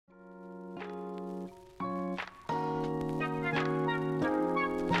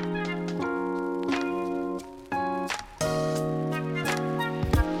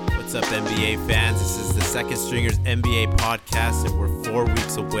What's up, NBA fans? This is the Second Stringers NBA podcast, and we're 4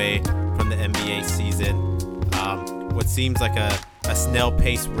 weeks away from the NBA season. What seems like a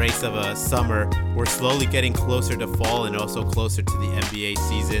snail-paced race of a summer, we're slowly getting closer to fall and also closer to the NBA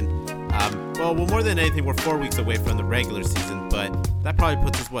season. Well, more than anything, we're 4 weeks away from the regular season, but that probably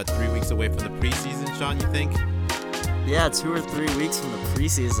puts us, 3 weeks away from the preseason, Sean, you think? Yeah, 2 or 3 weeks from the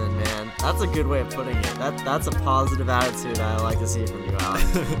preseason, man. That's a good way of putting it. That's a positive attitude I like to see from you, Alan.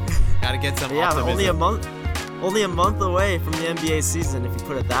 Gotta get some yeah, optimism. only a month away from the NBA season, if you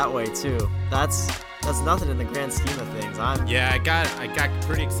put it that way, too. That's nothing in the grand scheme of things. I got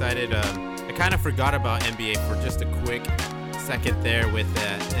pretty excited. I kind of forgot about NBA for just a quick second there with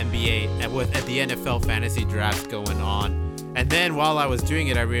the NBA and with the NFL fantasy drafts going on. And then while I was doing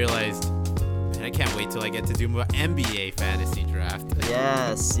it, I realized, I can't wait till I get to do my NBA fantasy draft.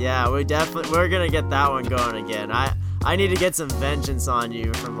 Yes, yeah, we're gonna get that one going again. I need to get some vengeance on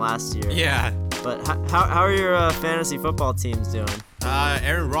you from last year. Yeah. But how are your fantasy football teams doing?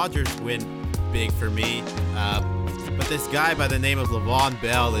 Aaron Rodgers win big for me. But this guy by the name of Le'Veon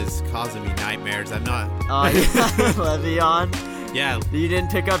Bell is causing me nightmares. I'm not. Oh, yeah. Le'Veon? Yeah. You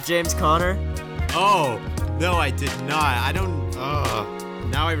didn't pick up James Conner? Oh, no, I did not. I don't.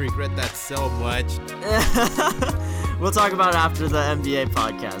 Now I regret that so much. We'll talk about it after the NBA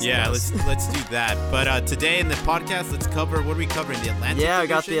podcast. Yeah, let's do that. But today in the podcast, let's cover, what are we covering? The Atlantic Division? Yeah, we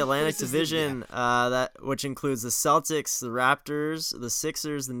got the Atlantic Division, which includes the Celtics, the Raptors, the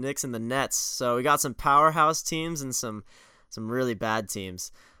Sixers, the Knicks, and the Nets. So we got some powerhouse teams and some really bad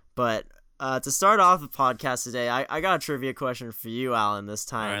teams. But to start off the podcast today, I got a trivia question for you, Alan, this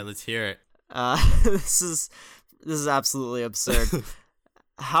time. All right, let's hear it. This is absolutely absurd.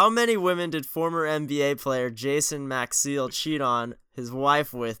 How many women did former NBA player Jason Maxiell cheat on his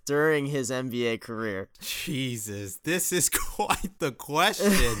wife with during his NBA career? Jesus, this is quite the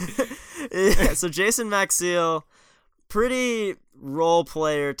question. Yeah, so Jason Maxiell, pretty role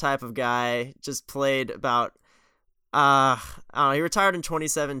player type of guy, just played about, I don't know, he retired in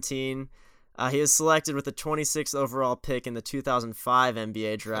 2017. He was selected with the 26th overall pick in the 2005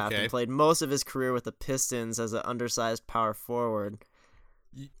 NBA draft and played most of his career with the Pistons as an undersized power forward.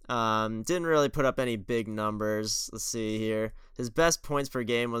 Didn't really put up any big numbers. Let's see here. His best points per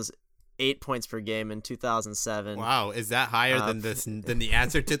game was 8 points per game in 2007. Wow, is that higher than the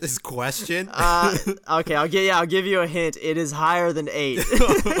answer to this question? Okay, I'll give you a hint. It is higher than 8.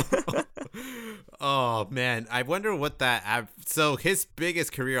 Oh man, I wonder what that. So his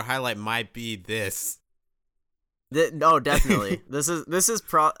biggest career highlight might be this. No, definitely. This is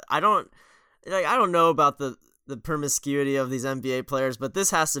I don't know about the promiscuity of these NBA players, but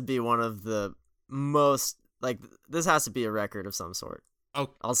this has to be one of the most, this has to be a record of some sort. Oh,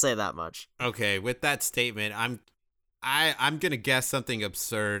 I'll say that much. Okay, with that statement, I'm gonna guess something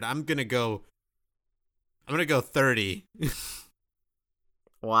absurd. I'm gonna go 30.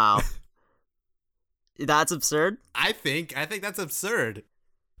 Wow. That's absurd? I think that's absurd.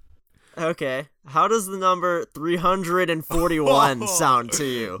 Okay. How does the number 341 sound to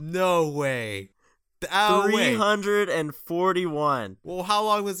you? No way. 341. Well, how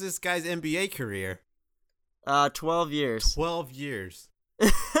long was this guy's NBA career? 12 years. 12 years.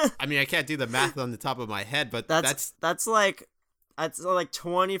 I mean, I can't do the math on the top of my head, but that's like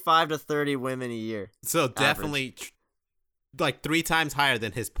 25 to 30 women a year. So definitely like 3 times higher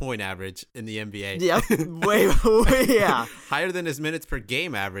than his point average in the NBA. Yeah, way, yeah. Higher than his minutes per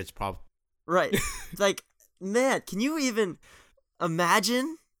game average, probably. Right. Like, man, can you even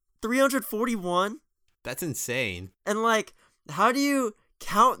imagine 341? That's insane. And, how do you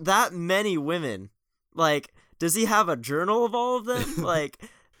count that many women? Does he have a journal of all of them?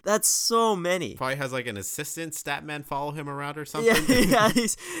 That's so many. Probably has, an assistant stat man follow him around or something. Yeah,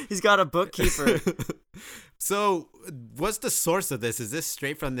 he's got a bookkeeper. So, what's the source of this? Is this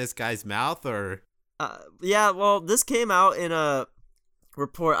straight from this guy's mouth, or? Yeah, well, this came out in a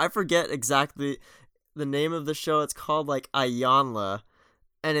report. I forget exactly the name of the show. It's called, Ayanla.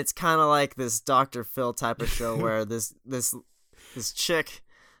 And it's kind of like this Dr. Phil type of show where this chick,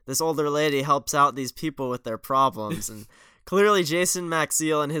 this older lady, helps out these people with their problems. And clearly Jason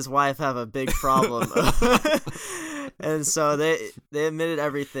Maxiell and his wife have a big problem. And so they admitted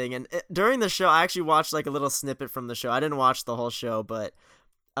everything. And during the show, I actually watched a little snippet from the show. I didn't watch the whole show, but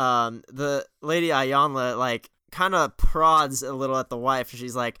the lady Ayanla, kind of prods a little at the wife.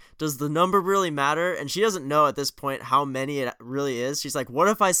 She's like, does the number really matter? And she doesn't know at this point how many it really is. She's like, what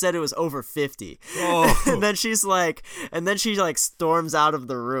if I said it was over 50? Oh. And then she storms out of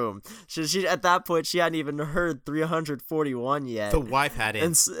the room. She at that point, she hadn't even heard 341 yet. The wife had it.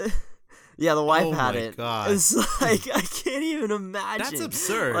 And Yeah, the wife Oh had my it. God. It's like I can't even imagine. That's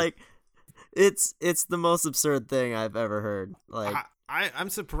absurd. Like it's the most absurd thing I've ever heard. Like I'm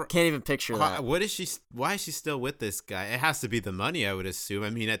surprised. can't even picture that. What is she? Why is she still with this guy? It has to be the money, I would assume.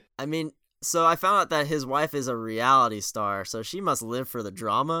 I mean, so I found out that his wife is a reality star, so she must live for the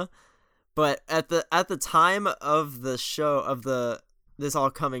drama. But at the time of the show this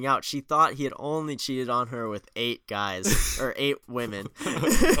all coming out, she thought he had only cheated on her with 8 guys or 8 women.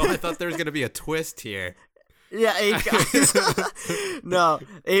 Oh, I thought there was gonna be a twist here. Yeah, 8 guys. No,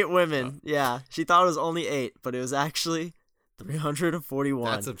 8 women. Yeah, she thought it was only 8, but it was actually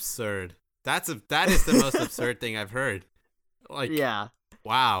 341. That's absurd. That is the most absurd thing I've heard. Like, yeah,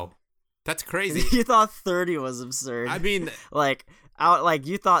 wow, that's crazy. You thought 30 was absurd. I mean,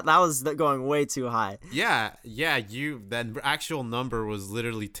 you thought that was going way too high. Yeah. That actual number was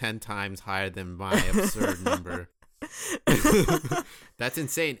literally 10 times higher than my absurd number. That's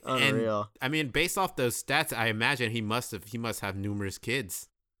insane. Unreal. And I mean, based off those stats, I imagine he must have numerous kids.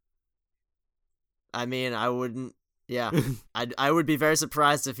 I mean, I wouldn't. Yeah, I would be very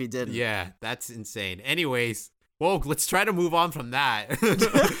surprised if he didn't. Yeah, that's insane. Anyways, well, let's try to move on from that.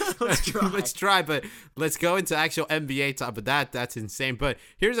 Let's try, but let's go into actual NBA talk. But that's insane. But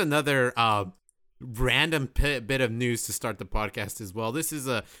here's another random bit of news to start the podcast as well. This is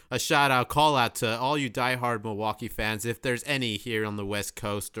a shout out, call out to all you diehard Milwaukee fans, if there's any here on the West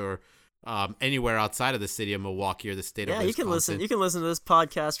Coast or anywhere outside of the city of Milwaukee or the state of Wisconsin. You can listen to this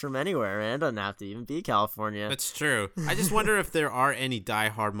podcast from anywhere, man. It doesn't have to even be California. That's true. I just wonder if there are any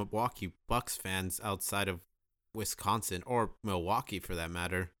diehard Milwaukee Bucks fans outside of Wisconsin or Milwaukee for that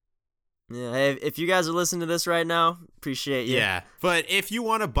matter. Yeah, hey, if you guys are listening to this right now, appreciate you. Yeah, but if you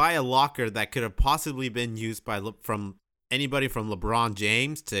want to buy a locker that could have possibly been used from anybody from LeBron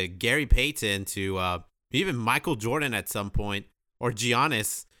James to Gary Payton to even Michael Jordan at some point, or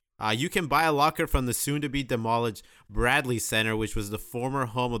Giannis, you can buy a locker from the soon-to-be demolished Bradley Center, which was the former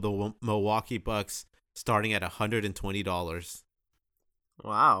home of the Milwaukee Bucks, starting at $120.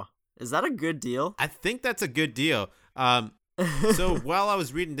 Wow. Is that a good deal? I think that's a good deal. So while I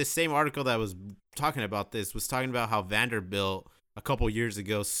was reading this same article that was talking about this, was talking about how Vanderbilt a couple years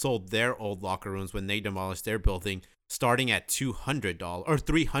ago sold their old locker rooms when they demolished their building, starting at $200 or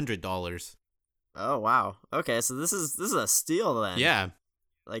 $300. Oh wow. Okay, so this is a steal then. Yeah.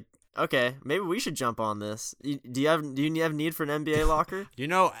 Like, okay, maybe we should jump on this. Do you have need for an NBA locker?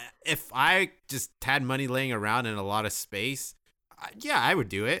 If I just had money laying around in a lot of space, yeah, I would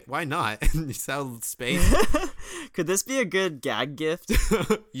do it. Why not? Sell space. Could this be a good gag gift?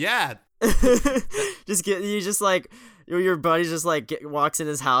 Yeah. Your buddy just walks in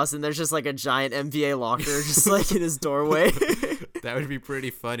his house and there's just like a giant NBA locker just like in his doorway. That would be pretty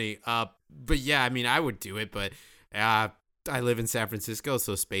funny. But yeah, I mean, I would do it, but I live in San Francisco,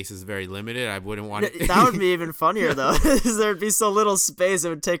 so space is very limited. I wouldn't want it. That would be even funnier, though, because there'd be so little space. It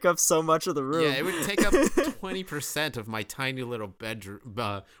would take up so much of the room. Yeah, it would take up 20% of my tiny little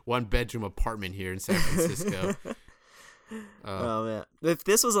bedroom, one-bedroom apartment here in San Francisco. Oh, man. If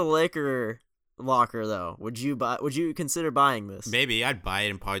this was a Laker locker, though, would you consider buying this? Maybe. I'd buy it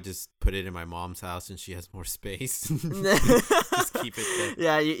and probably just put it in my mom's house, and she has more space. Just keep it there.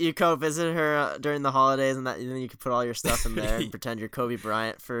 Yeah, you co-visit her during the holidays, and then you can put all your stuff in there and pretend you're Kobe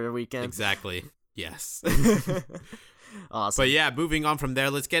Bryant for a weekend. Exactly. Yes. Awesome. But yeah, moving on from there,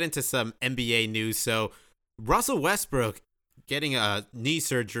 let's get into some NBA news. So Russell Westbrook getting a knee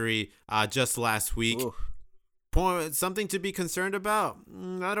surgery just last week. Ooh. Something to be concerned about?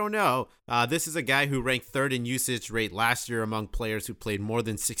 I don't know. This is a guy who ranked third in usage rate last year among players who played more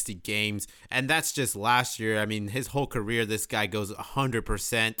than 60 games. And that's just last year. I mean, his whole career, this guy goes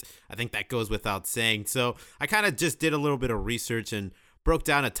 100%. I think that goes without saying. So I kind of just did a little bit of research and broke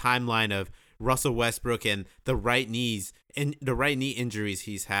down a timeline of Russell Westbrook and the right knee injuries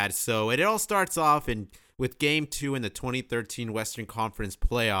he's had. So it all starts off with Game 2 in the 2013 Western Conference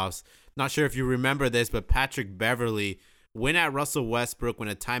playoffs. Not sure if you remember this, but Patrick Beverley went at Russell Westbrook when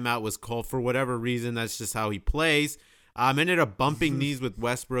a timeout was called for whatever reason. That's just how he plays. Ended up bumping knees with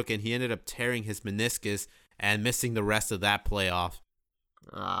Westbrook, and he ended up tearing his meniscus and missing the rest of that playoff.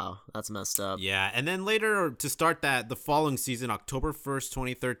 Wow, that's messed up. Yeah, and then later to start the following season, October 1st,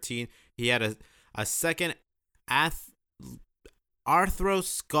 2013, he had a second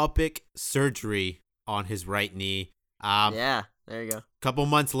arthroscopic surgery on his right knee. Yeah, there you go. A couple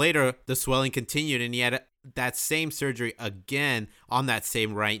months later, the swelling continued, and he had that same surgery again on that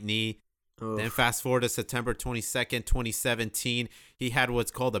same right knee. Oof. Then fast forward to September 22nd, 2017, he had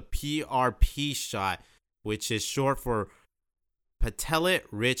what's called a PRP shot, which is short for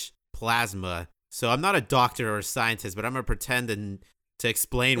platelet-rich plasma. So I'm not a doctor or a scientist, but I'm going to pretend and to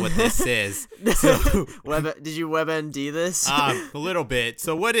explain what this is. So Did you WebMD this? a little bit.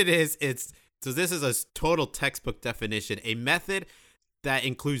 So what it is, so this is a total textbook definition, a method that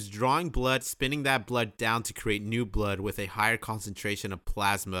includes drawing blood, spinning that blood down to create new blood with a higher concentration of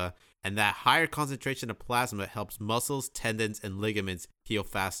plasma, and that higher concentration of plasma helps muscles, tendons, and ligaments heal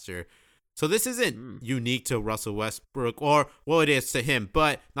faster. So this isn't unique to Russell Westbrook, or, well, it is to him,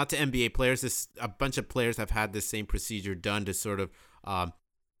 but not to NBA players. A bunch of players have had this same procedure done to sort of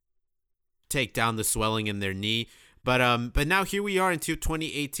take down the swelling in their knee. But now here we are into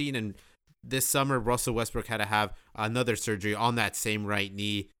 2018, and this summer Russell Westbrook had to have another surgery on that same right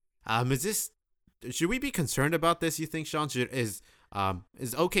knee. Should we be concerned about this, you think, Sean? Is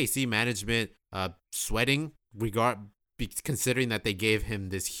OKC management sweating considering that they gave him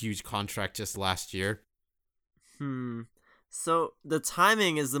this huge contract just last year? So the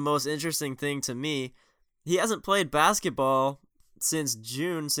timing is the most interesting thing to me. He hasn't played basketball since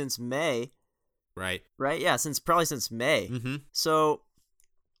May. Right. Yeah, probably since May. Mm-hmm. So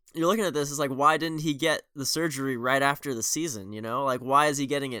you're looking at this, it's like, why didn't he get the surgery right after the season? You know, like, why is he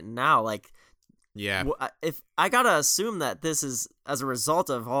getting it now? Like, yeah, if I gotta assume that this is as a result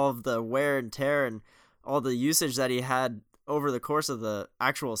of all of the wear and tear and all the usage that he had over the course of the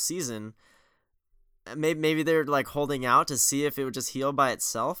actual season. Maybe they're like holding out to see if it would just heal by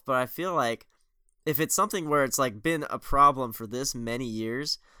itself. But I feel like if it's something where it's like been a problem for this many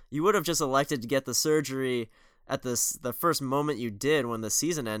years, you would have just elected to get the surgery at the first moment you did when the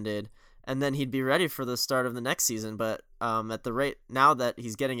season ended, and then he'd be ready for the start of the next season. But at the rate now that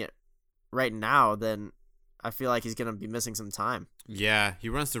he's getting it right now, then I feel like he's gonna be missing some time. Yeah, he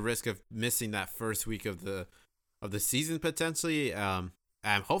runs the risk of missing that first week of the season potentially, and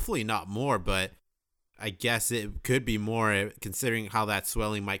hopefully not more. But I guess it could be more considering how that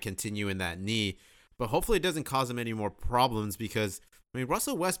swelling might continue in that knee. But hopefully it doesn't cause him any more problems because, I mean,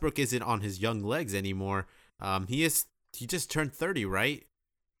 Russell Westbrook isn't on his young legs anymore. He just turned 30, right?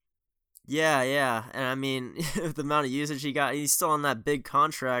 Yeah. And I mean, with the amount of usage he got, he's still on that big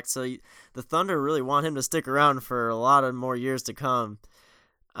contract. So the Thunder really want him to stick around for a lot of more years to come.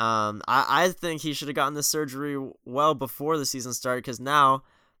 I think he should have gotten the surgery well before the season started, because now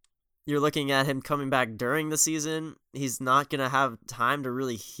you're looking at him coming back during the season. He's not going to have time to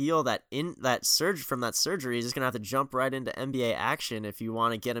really heal from that surgery. He's just going to have to jump right into NBA action if you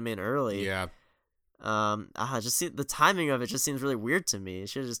want to get him in early. Yeah. Just see the timing of it just seems really weird to me. He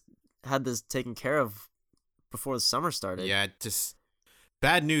should have just had this taken care of before the summer started. Yeah, just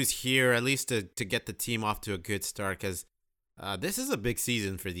bad news here, at least to get the team off to a good start, because this is a big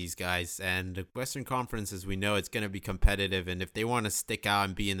season for these guys, and the Western Conference, as we know, it's going to be competitive, and if they want to stick out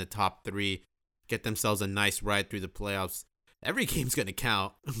and be in the top 3, get themselves a nice ride through the playoffs, every game's going to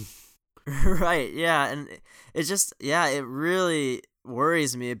count. Right, yeah, and it really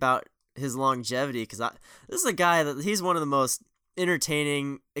worries me about his longevity, because this is a guy that he's one of the most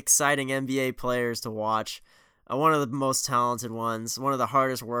entertaining, exciting NBA players to watch, one of the most talented ones, one of the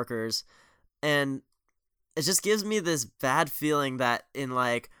hardest workers, and it just gives me this bad feeling that in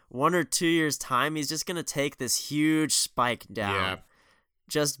like 1 or 2 years' time, he's just gonna take this huge spike down,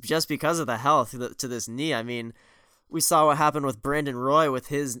 just because of the health to this knee. I mean, we saw what happened with Brandon Roy with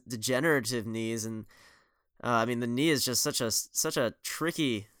his degenerative knees, and I mean, the knee is just such a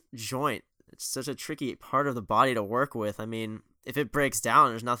tricky joint. It's such a tricky part of the body to work with. I mean, if it breaks down,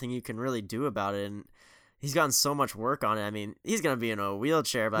 there's nothing you can really do about it, and he's gotten so much work on it. I mean, he's going to be in a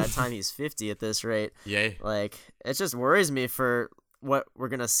wheelchair by the time he's 50 at this rate. Yeah. Like, it just worries me for what we're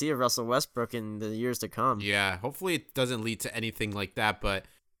going to see of Russell Westbrook in the years to come. Yeah, hopefully it doesn't lead to anything like that, but,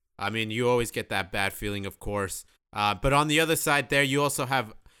 I mean, you always get that bad feeling, of course. But on the other side there, you also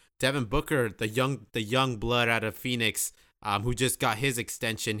have Devin Booker, the young blood out of Phoenix, who just got his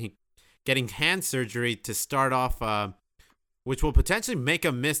extension. Getting hand surgery to start off, which will potentially make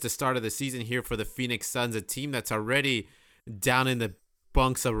him miss the start of the season here for the Phoenix Suns, a team that's already down in the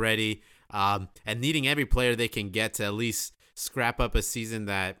bunks already, and needing every player they can get to at least scrap up a season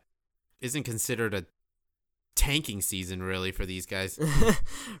that isn't considered a tanking season really for these guys.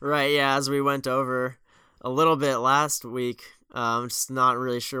 Right, yeah, as we went over a little bit last week, I'm just not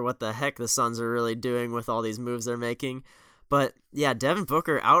really sure what the heck the Suns are really doing with all these moves they're making. But yeah, Devin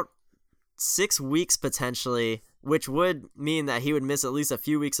Booker out 6 weeks potentially, which would mean that he would miss at least a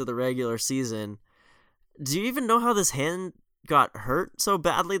few weeks of the regular season. Do you even know how this hand got hurt so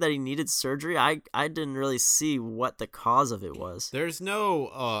badly that he needed surgery? I didn't really see what the cause of it was. There's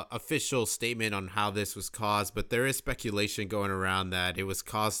no official statement on how this was caused, but there is speculation going around that it was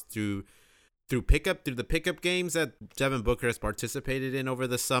caused through the pickup games that Devin Booker has participated in over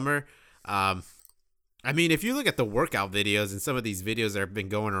the summer. I mean, if you look at the workout videos and some of these videos that have been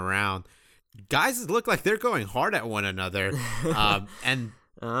going around, guys look like they're going hard at one another. And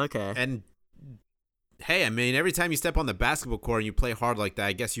Okay. and hey, I mean, every time you step on the basketball court and you play hard like that,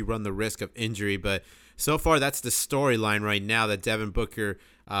 I guess you run the risk of injury. But so far, that's the storyline right now, that Devin Booker,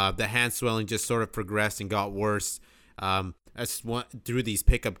 the hand swelling just sort of progressed and got worse. Through these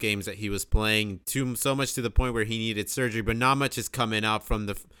pickup games that he was playing, so much to the point where he needed surgery. But not much is coming out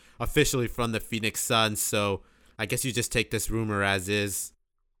officially from the Phoenix Suns. So I guess you just take this rumor as is.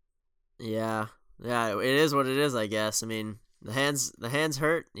 Yeah, it is what it is, I guess. I mean, the hands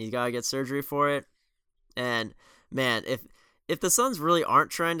hurt. You gotta get surgery for it. And man, if the Suns really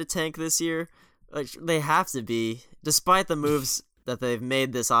aren't trying to tank this year, like they have to be, despite the moves that they've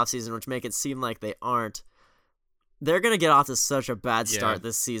made this offseason, which make it seem like they aren't. They're gonna get off to such a bad start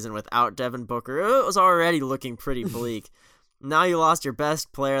this season without Devin Booker. It was already looking pretty bleak. Now you lost your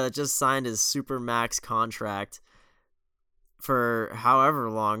best player that just signed his super max contract for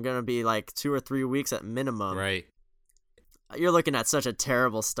however long, gonna be like 2 or 3 weeks at minimum. Right. You're looking at such a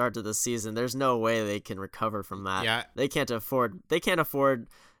terrible start to the season. There's no way they can recover from that. Yeah. They can't afford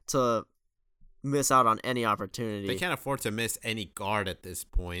to miss out on any opportunity. They can't afford to miss any guard at this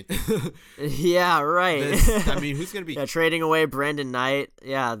point. Yeah, right. I mean, who's going to be... trading away Brandon Knight.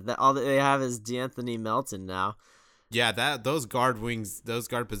 Yeah, all that they have is D'Anthony Melton now. Yeah, those guard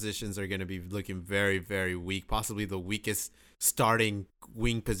positions are going to be looking very, very weak. Possibly the weakest starting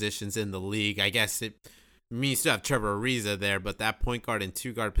wing positions in the league. I guess you still have Trevor Ariza there, but that point guard and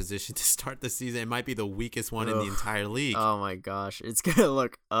 2 guard position to start the season, it might be the weakest one in the entire league. Oh my gosh, it's gonna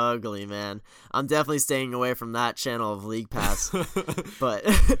look ugly, man. I'm definitely staying away from that channel of League Pass.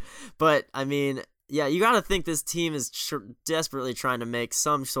 but I mean, yeah, you got to think this team is desperately trying to make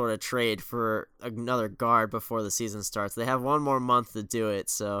some sort of trade for another guard before the season starts. They have 1 more month to do it,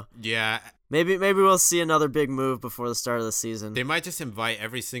 so yeah. Maybe we'll see another big move before the start of the season. They might just invite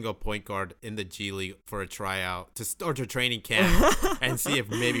every single point guard in the G League for a tryout to training camp and see if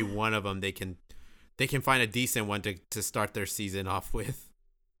maybe one of them they can find a decent one to start their season off with.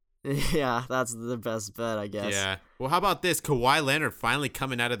 Yeah, that's the best bet, I guess. Yeah. Well, how about this? Kawhi Leonard finally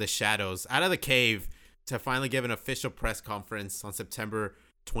coming out of the shadows, out of the cave, to finally give an official press conference on September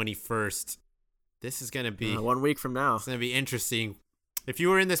 21st. This is going to be 1 week from now. It's going to be interesting. If you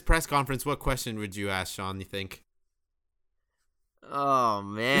were in this press conference, what question would you ask, Sean, you think? Oh,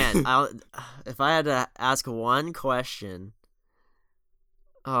 man. If I had to ask one question,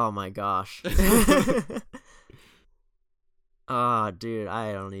 oh, my gosh. Oh, dude,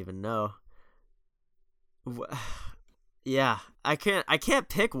 I don't even know. Yeah, I can't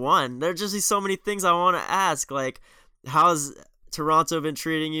pick one. There's just so many things I want to ask. Like, how's Toronto been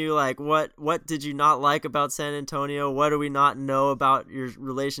treating you? Like, what did you not like about San Antonio? What do we not know about your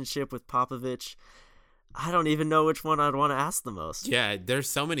relationship with Popovich? I don't even know which one I'd want to ask the most. Yeah, there's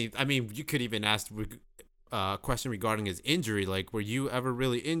so many. I mean, you could even ask a question regarding his injury. Like, were you ever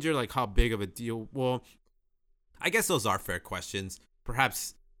really injured? Like, how big of a deal? Well, I guess those are fair questions.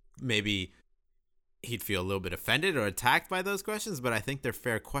 Perhaps maybe he'd feel a little bit offended or attacked by those questions, but I think they're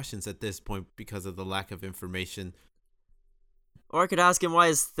fair questions at this point because of the lack of information. Or I could ask him why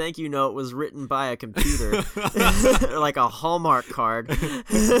his thank you note was written by a computer, like a Hallmark card.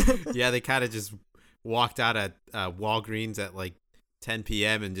 Yeah, they kind of just walked out at Walgreens at like 10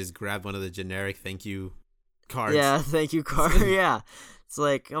 p.m. and just grabbed one of the generic thank you cards. Yeah, thank you card. Yeah. It's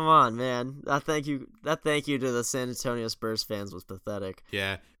like, come on, man. That thank you to the San Antonio Spurs fans was pathetic.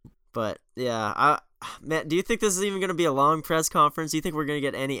 Yeah. But yeah, man, do you think this is even going to be a long press conference? Do you think we're going to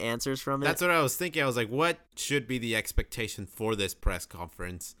get any answers from it? That's what I was thinking. I was like, what should be the expectation for this press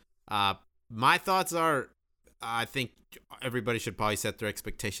conference? My thoughts are, I think everybody should probably set their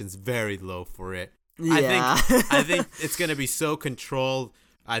expectations very low for it. Yeah. I think it's going to be so controlled.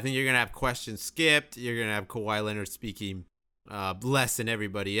 I think you're going to have questions skipped. You're going to have Kawhi Leonard speaking less than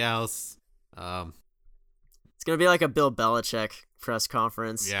everybody else. It's going to be like a Bill Belichick press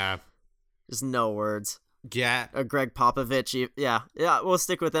conference. Yeah. Just no words. Yeah. A Greg Popovich. Yeah, we'll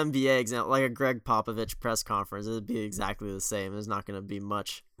stick with NBA example. Like a Greg Popovich press conference. It would be exactly the same. There's not going to be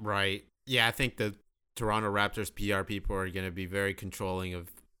much. Right. Yeah, I think the Toronto Raptors PR people are going to be very controlling of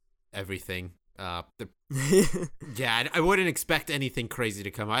everything. Yeah, I wouldn't expect anything crazy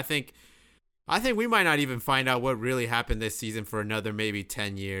to come. I think we might not even find out what really happened this season for another maybe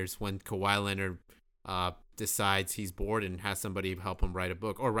 10 years when Kawhi Leonard decides he's bored and has somebody help him write a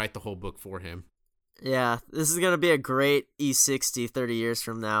book or write the whole book for him. Yeah, this is going to be a great E60 30 years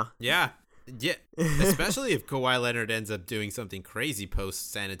from now. Yeah, especially if Kawhi Leonard ends up doing something crazy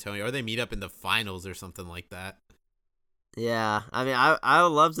post San Antonio or they meet up in the finals or something like that. Yeah, I mean, I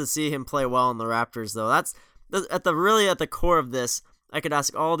would love to see him play well in the Raptors, though. That's at the core of this. I could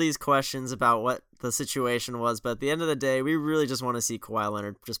ask all these questions about what the situation was, but at the end of the day, we really just want to see Kawhi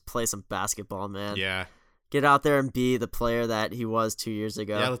Leonard just play some basketball, man. Yeah. Get out there and be the player that he was 2 years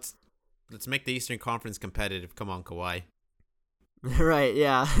ago. Yeah, let's make the Eastern Conference competitive. Come on, Kawhi. Right,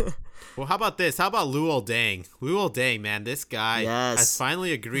 yeah. Well, how about this? How about Luol Deng? Luol Deng, man, this guy Yes. has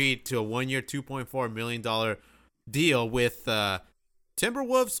finally agreed to a 1-year, $2.4 million deal with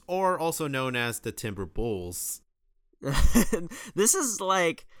Timberwolves, or also known as the Timber Bulls. This is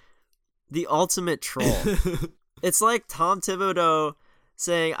like the ultimate troll. It's like Tom Thibodeau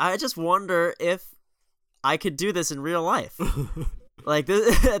saying, I just wonder if I could do this in real life. Like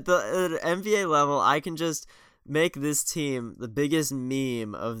this, at the NBA level, I can just make this team the biggest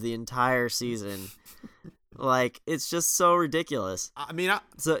meme of the entire season. Like, it's just so ridiculous. I mean,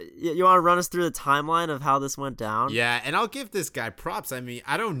 so you want to run us through the timeline of how this went down? Yeah, and I'll give this guy props. I mean,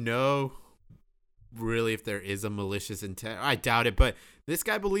 I don't know really if there is a malicious intent. I doubt it, but this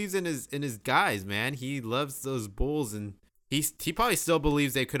guy believes in his guys, man. He loves those Bulls, and he probably still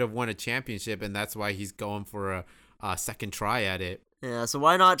believes they could have won a championship, and that's why he's going for a second try at it. Yeah, so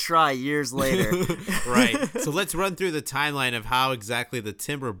why not try years later? Right. So let's run through the timeline of how exactly the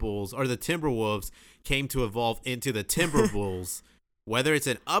Timber Bulls or the Timberwolves came to evolve into the Timber Bulls. Whether it's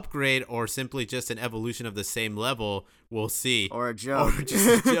an upgrade or simply just an evolution of the same level, we'll see. Or a joke. Or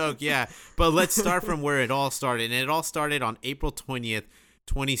just a joke, yeah. But let's start from where it all started. And it all started on April 20th,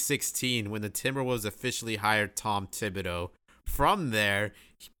 2016, when the Timberwolves officially hired Tom Thibodeau. From there,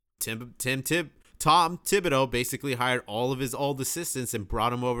 Tom Thibodeau basically hired all of his old assistants and brought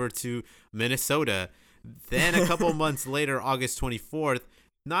them over to Minnesota. Then a couple months later, August 24th,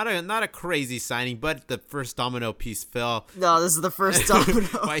 not a crazy signing, but the first domino piece fell. No, this is the first domino.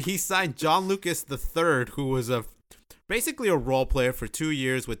 But he signed John Lucas III, who was basically a role player for 2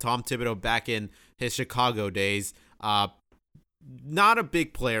 years with Tom Thibodeau back in his Chicago days. Not a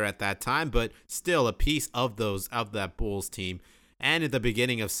big player at that time, but still a piece of that Bulls team. And at the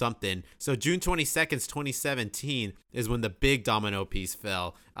beginning of something. So June 22nd, 2017 is when the big domino piece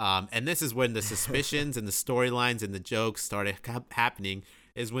fell. And this is when the suspicions and the storylines and the jokes started happening,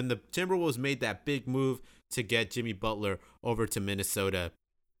 is when the Timberwolves made that big move to get Jimmy Butler over to Minnesota.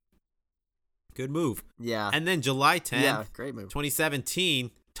 Good move. Yeah. And then July 10th, great move.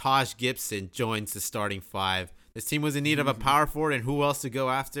 2017, Taj Gibson joins the starting five. This team was in need of a power forward, and who else to go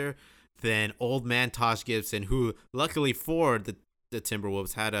after than old man Taj Gibson, who luckily for the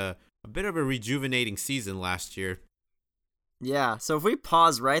Timberwolves had a bit of a rejuvenating season last year. Yeah, so if we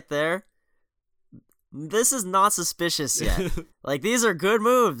pause right there, this is not suspicious yet. Like, these are good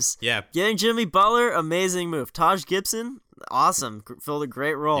moves. Yeah. Getting Jimmy Butler, amazing move. Taj Gibson, awesome. Filled a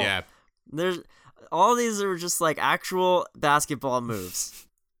great role. Yeah. All these are just like actual basketball moves.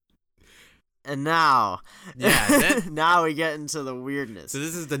 And now, now we get into the weirdness. So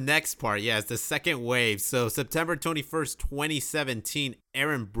this is the next part. Yeah, it's the second wave. So September 21st, 2017,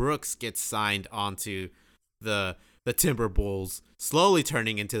 Aaron Brooks gets signed onto the Timber Bulls, slowly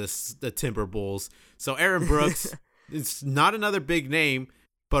turning into the Timber Bulls. So Aaron Brooks is not another big name,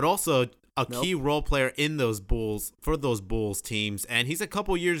 but also a key role player in those Bulls, for those Bulls teams. And he's a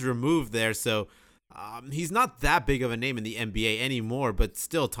couple years removed there, so he's not that big of a name in the NBA anymore, but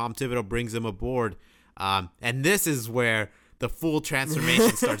still Tom Thibodeau brings him aboard. And this is where the full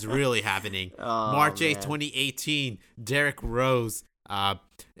transformation starts really happening. March 8th, 2018, Derrick Rose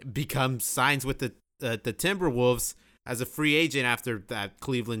signs with the Timberwolves as a free agent after that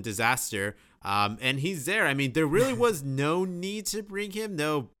Cleveland disaster. And he's there. I mean, there really was no need to bring him,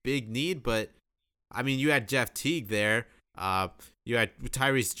 no big need, but I mean, you had Jeff Teague there. You had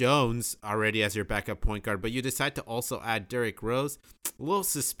Tyrese Jones already as your backup point guard, but you decide to also add Derrick Rose. A little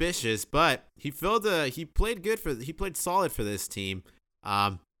suspicious, but he played solid for this team.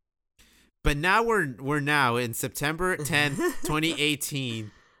 But now we're now in September 10th, 2018.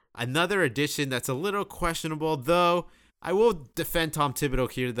 Another addition that's a little questionable, though. I will defend Tom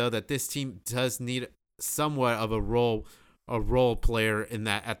Thibodeau here, though, that this team does need somewhat of a role player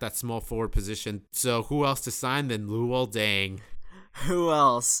at that small forward position. So who else to sign than Luol Deng? Who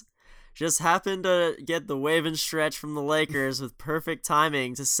else? Just happened to get the wave and stretch from the Lakers with perfect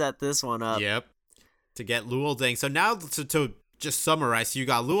timing to set this one up. Yep. To get Luol Deng. So now to just summarize, so you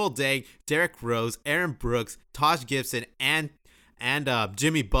got Luol Deng, Derrick Rose, Aaron Brooks, Taj Gibson, and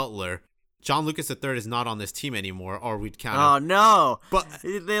Jimmy Butler. John Lucas III is not on this team anymore, or we'd count him. Oh, no. But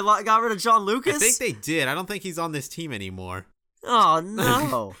they got rid of John Lucas? I think they did. I don't think he's on this team anymore. Oh,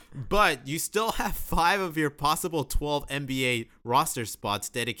 no. But you still have 5 of your possible 12 NBA roster spots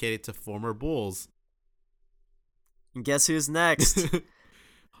dedicated to former Bulls. And guess who's next?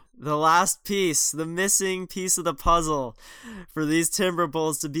 The last piece, the missing piece of the puzzle for these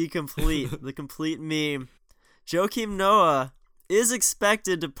Timberwolves to be complete, the complete meme. Joakim Noah is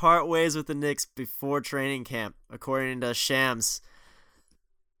expected to part ways with the Knicks before training camp, according to Shams.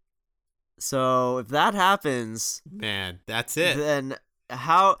 So if that happens, man, that's it. Then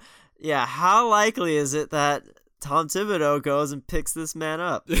how likely is it that Tom Thibodeau goes and picks this man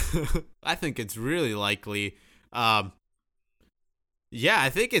up? I think it's really likely. Yeah, I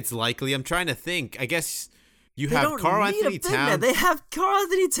think it's likely. I'm trying to think. I guess you have Karl Anthony Towns. They have Karl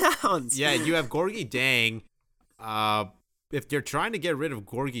Anthony Towns. Yeah, you have Gorgui Deng. If they're trying to get rid of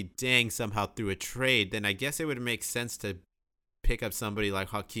Gorgui Deng somehow through a trade, then I guess it would make sense to pick up somebody like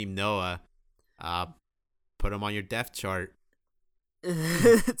Hakeem Noah. Put him on your depth chart.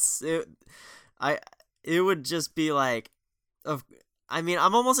 It would just be like, I mean,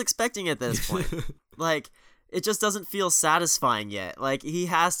 I'm almost expecting it at this point. Like, it just doesn't feel satisfying yet. Like, he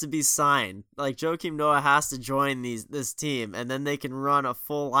has to be signed. Like, Joakim Noah has to join this team, and then they can run a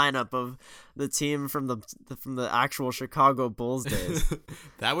full lineup of the team from the actual Chicago Bulls days.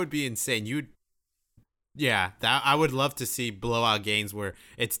 That would be insane. I would love to see blowout games where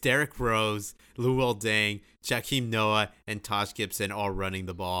it's Derrick Rose, Luol Deng, Joakim Noah, and Taj Gibson all running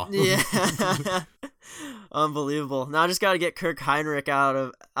the ball. Yeah. Unbelievable. Now I just got to get Kirk Heinrich out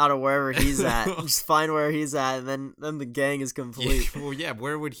of wherever he's at. Just find where he's at, and then the gang is complete. Yeah, well, yeah,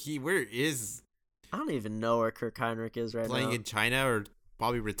 where is... I don't even know where Kirk Heinrich is right now. Playing in China or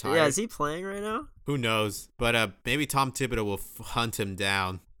probably retired? Yeah, is he playing right now? Who knows? But maybe Tom Thibodeau will hunt him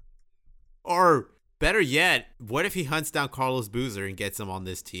down. Or... better yet, what if he hunts down Carlos Boozer and gets him on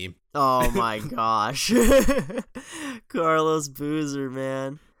this team? Oh my gosh. Carlos Boozer,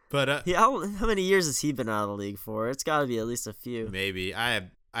 man. But how many years has he been out of the league for? It's got to be at least a few. Maybe. I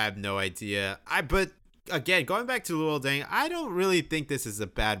have no idea. But again, going back to Luol Deng, I don't really think this is a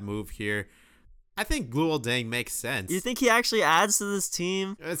bad move here. I think Luol Deng makes sense. You think he actually adds to this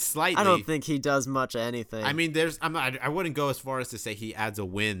team? Slightly. I don't think he does much of anything. I mean, I wouldn't go as far as to say he adds a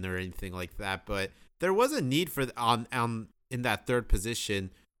win or anything like that, but there was a need for in that third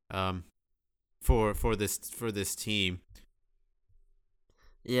position for this team.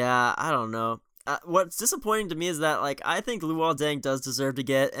 Yeah, I don't know. What's disappointing to me is that I think Luol Deng does deserve to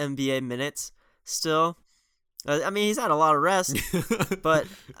get NBA minutes still. I mean, he's had a lot of rest, but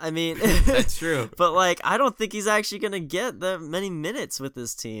I mean, that's true. But I don't think he's actually gonna get that many minutes with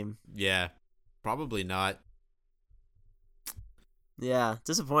this team. Yeah, probably not. Yeah,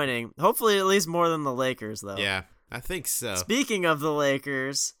 disappointing. Hopefully, at least more than the Lakers, though. Yeah, I think so. Speaking of the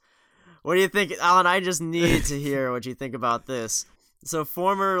Lakers, what do you think, Alan? I just need to hear what you think about this. So,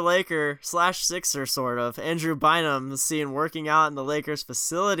 former Laker / Sixer, sort of, Andrew Bynum was seen working out in the Lakers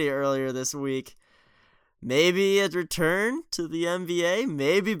facility earlier this week. Maybe a return to the NBA?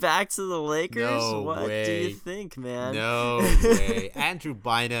 Maybe back to the Lakers? No what way. do you think, man? No way. Andrew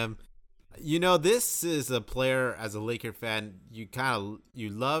Bynum. This is a player, as a Laker fan, you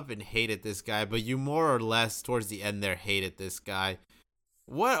love and hated this guy, but you more or less towards the end there hated this guy.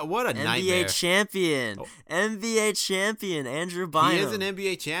 What a nightmare. NBA champion. Oh. NBA champion, Andrew Bynum. He is an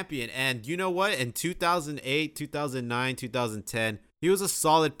NBA champion, and you know what? In 2008, 2009, 2010, he was a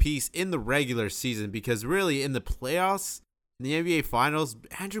solid piece in the regular season because really in the playoffs, in the NBA Finals,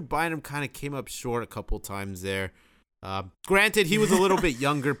 Andrew Bynum kind of came up short a couple times there. Granted, he was a little bit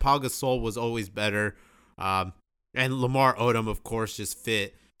younger. Pau Gasol was always better. And Lamar Odom, of course, just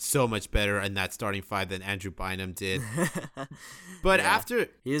fit so much better in that starting five than Andrew Bynum did. But after...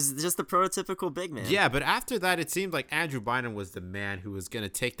 he was just the prototypical big man. Yeah, but after that, it seemed like Andrew Bynum was the man who was going to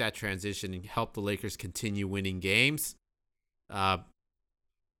take that transition and help the Lakers continue winning games. But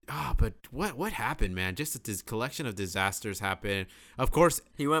what happened, man? Just this collection of disasters happened. Of course...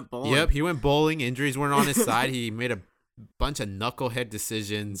 he went bowling. Yep, he went bowling. Injuries weren't on his side. He made a bunch of knucklehead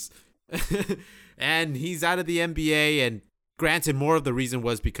decisions. And he's out of the NBA, and granted, more of the reason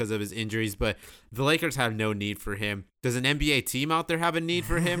was because of his injuries, but the Lakers have no need for him. Does an NBA team out there have a need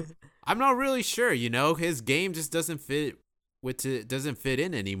for him? I'm not really sure. His game just doesn't fit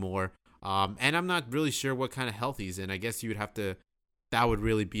in anymore. And I'm not really sure what kind of health he's in. I guess that would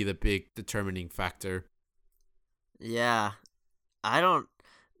really be the big determining factor. Yeah.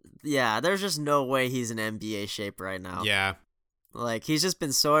 There's just no way he's in NBA shape right now. Yeah. He's just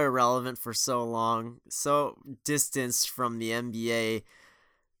been so irrelevant for so long, so distanced from the NBA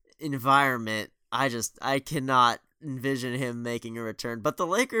environment. I cannot envision him making a return. But the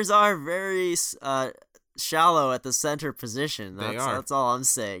Lakers are very shallow at the center position. That's all I'm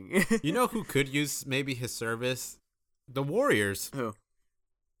saying. You know who could use maybe his service? The Warriors. Who?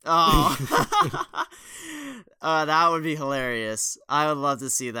 Oh. That would be hilarious. I would love to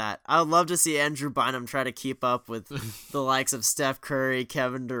see that. I would love to see Andrew Bynum try to keep up with the likes of Steph Curry,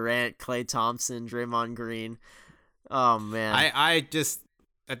 Kevin Durant, Klay Thompson, Draymond Green. Oh man. I just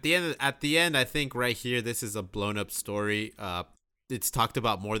at the end I think right here this is a blown up story. It's talked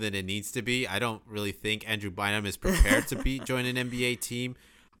about more than it needs to be. I don't really think Andrew Bynum is prepared to join an NBA team.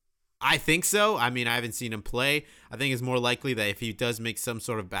 I think so. I mean, I haven't seen him play. I think it's more likely that if he does make some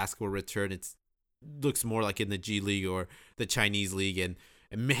sort of basketball return, it looks more like in the G League or the Chinese League. And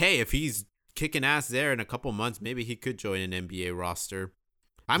hey, if he's kicking ass there in a couple months, maybe he could join an NBA roster.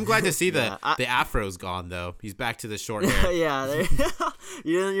 I'm glad to see the afro's gone though. He's back to the short hair. Yeah,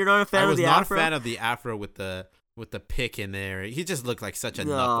 you're not a fan of the afro? I was not a fan of the afro with the pick in there. He just looked like such a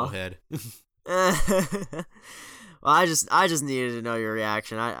knucklehead. Well, I just needed to know your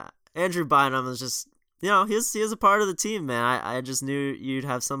reaction. Andrew Bynum is just, he is a part of the team, man. I just knew you'd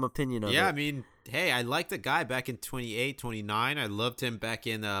have some opinion of it. Yeah, I mean, hey, I liked the guy back in 28, 29. I loved him back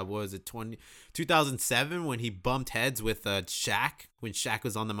in, 2007 when he bumped heads with Shaq, when Shaq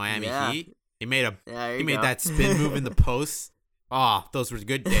was on the Miami Heat. He made that spin move in the post. Oh, those were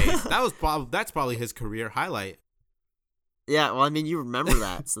good days. That's probably his career highlight. Yeah, well, I mean, you remember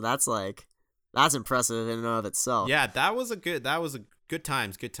that, so that's impressive in and of itself. Yeah, that was good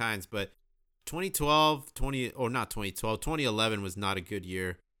times, but 2011 was not a good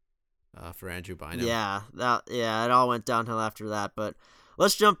year for Andrew Bynum. Yeah, it all went downhill after that, but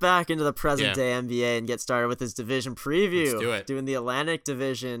let's jump back into the present day NBA and get started with this division preview. Let's do it. Doing the Atlantic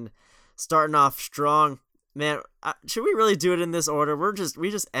Division, starting off strong. Man, should we really do it in this order?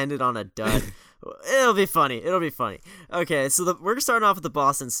 We just ended on a dud. It'll be funny. Okay, so we're starting off with the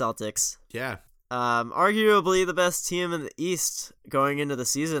Boston Celtics. Yeah. Arguably the best team in the East going into the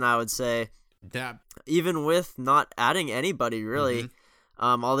season, I would say. Yeah. Even with not adding anybody, really.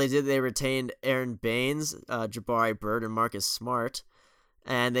 Mm-hmm. All they did, they retained Aaron Baines, Jabari Bird, and Marcus Smart.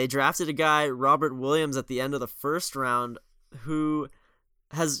 And they drafted a guy, Robert Williams, at the end of the first round, who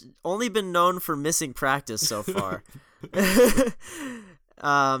has only been known for missing practice so far.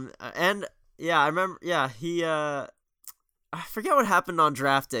 And yeah, I remember. Yeah, I forget what happened on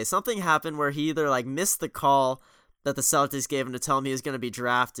draft day. Something happened where he either missed the call that the Celtics gave him to tell him he was going to be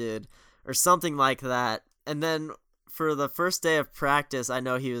drafted, or something like that. And then for the first day of practice, I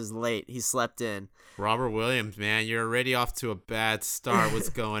know he was late. He slept in. Robert Williams, man, you're already off to a bad start. What's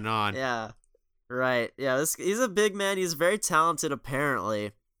going on? Yeah. Right. Yeah, he's a big man. He's very talented,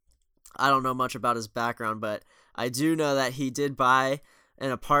 apparently. I don't know much about his background, but I do know that he did buy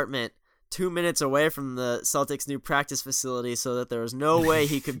an apartment 2 minutes away from the Celtics' new practice facility so that there was no way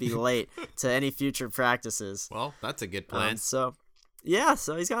he could be late to any future practices. Well, that's a good plan. So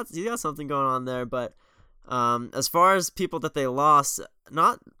he's got something going on there. But as far as people that they lost,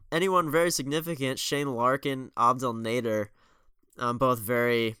 not anyone very significant. Shane Larkin, Abdel Nader, both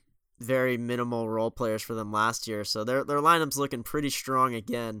very, very minimal role players for them last year. So their lineup's looking pretty strong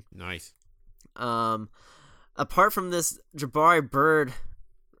again. Nice. Apart from this Jabari Bird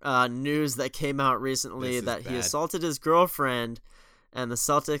news that came out recently that he assaulted his girlfriend, and the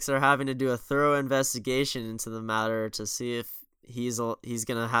Celtics are having to do a thorough investigation into the matter to see if he's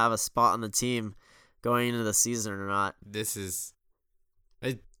gonna have a spot on the team going into the season or not.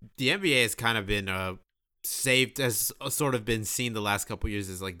 The NBA has kind of been has sort of been seen the last couple years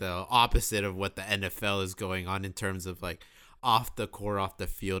as the opposite of what the NFL is going on in terms of off the court, off the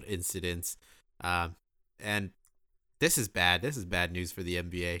field incidents, and this is bad. This is bad news for the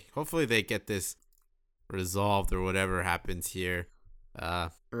NBA. Hopefully they get this resolved or whatever happens here.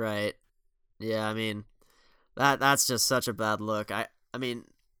 Right. Yeah, I mean, that's just such a bad look. I mean,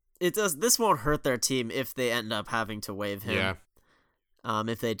 this won't hurt their team if they end up having to waive him. Yeah.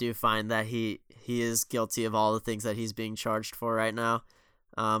 If they do find that he is guilty of all the things that he's being charged for right now.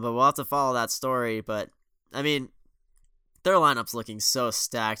 But we'll have to follow that story. But, I mean, their lineup's looking so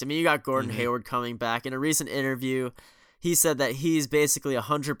stacked. I mean, you got Gordon Hayward coming back. In a recent interview, he said that he's basically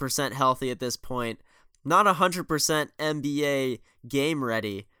 100% healthy at this point. Not 100% NBA game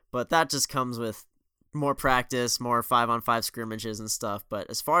ready, but that just comes with more practice, more 5-on-5 scrimmages and stuff. But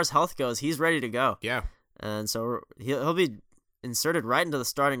as far as health goes, he's ready to go. Yeah. And so he'll be inserted right into the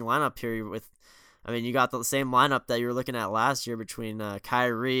starting lineup here you got the same lineup that you were looking at last year between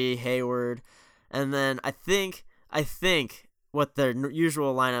Kyrie, Hayward, and then I think what their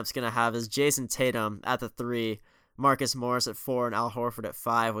usual lineup's going to have is Jason Tatum at the 3, Marcus Morris at 4, and Al Horford at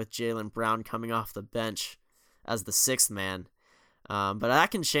 5, with Jaylen Brown coming off the bench as the 6th man. But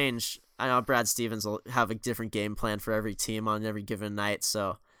that can change. I know Brad Stevens will have a different game plan for every team on every given night,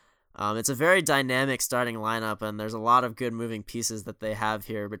 so It's a very dynamic starting lineup, and there's a lot of good moving pieces that they have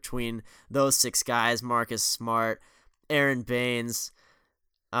here between those 6 guys: Marcus Smart, Aaron Baines.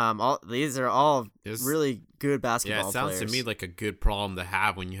 These are all really good basketball players. Yeah, it sounds to me like a good problem to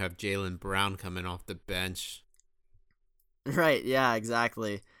have when you have Jaylen Brown coming off the bench. Right, yeah,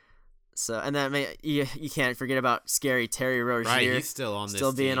 exactly. So, and then you can't forget about scary Terry Rozier. Right, he's still on this team.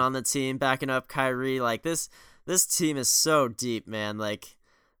 Still being on the team, backing up Kyrie. Like, this team is so deep, man. Like,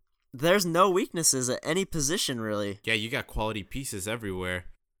 there's no weaknesses at any position, really. Yeah, you got quality pieces everywhere.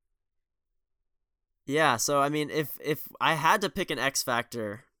 Yeah, so I mean, if I had to pick an X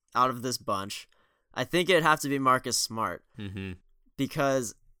factor out of this bunch, I think it'd have to be Marcus Smart. Mm-hmm.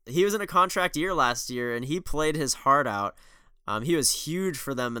 Because he was in a contract year last year, and he played his heart out. He was huge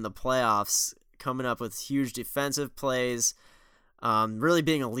for them in the playoffs, coming up with huge defensive plays, really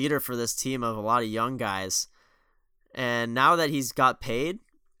being a leader for this team of a lot of young guys. And now that he's got paid,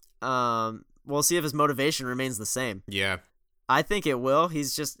 we'll see if his motivation remains the same. Yeah. I think it will.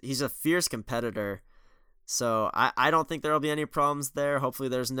 He's a fierce competitor. So I don't think there will be any problems there. Hopefully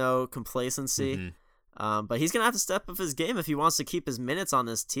there's no complacency. Mm-hmm. But he's going to have to step up his game if he wants to keep his minutes on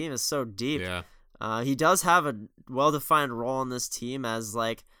this team. It's so deep. Yeah. He does have a well-defined role on this team as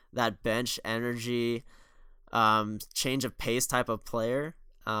like that bench energy, change of pace type of player.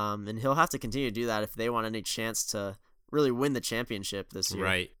 And he'll have to continue to do that if they want any chance to really win the championship this year.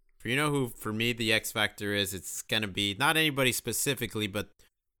 Right. You know who, for me, the X factor is? It's going to be not anybody specifically, but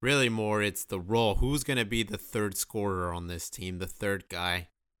really more it's the role. Who's going to be the third scorer on this team, the third guy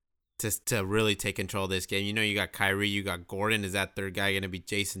to really take control of this game? You know, you got Kyrie, you got Gordon. Is that third guy going to be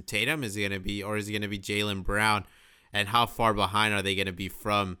Jason Tatum? Is he going to be Jaylen Brown? And how far behind are they going to be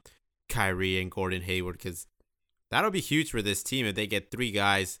from Kyrie and Gordon Hayward? Because that'll be huge for this team if they get 3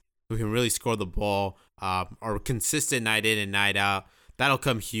 guys who can really score the ball, are consistent night in and night out. That'll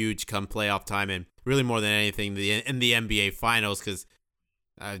come huge come playoff time, and really more than anything in the NBA Finals, because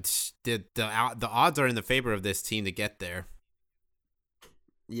the odds are in the favor of this team to get there.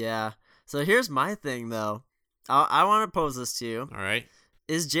 Yeah. So here's my thing, though. I want to pose this to you. All right.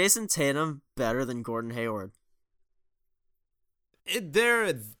 Is Jason Tatum better than Gordon Hayward?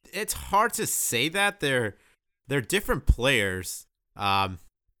 It's hard to say that. They're different players.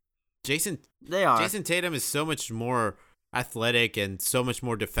 Jason Tatum is so much more athletic and so much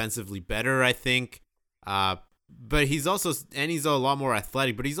more defensively better, I think. But he's also a lot more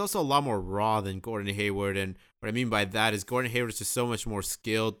athletic, but he's also a lot more raw than Gordon Hayward. And what I mean by that is Gordon Hayward is just so much more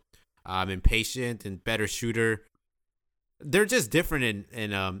skilled, and patient and better shooter. They're just different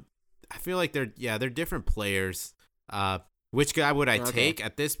in I feel like they're different players. Which guy would I take?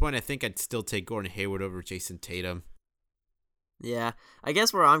 At this point, I think I'd still take Gordon Hayward over Jason Tatum. Yeah. I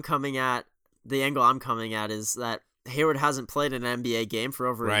guess the angle I'm coming at is that Hayward hasn't played an NBA game for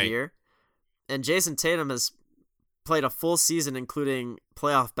over a year. And Jason Tatum has played a full season, including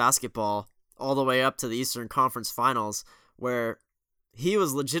playoff basketball, all the way up to the Eastern Conference Finals, where he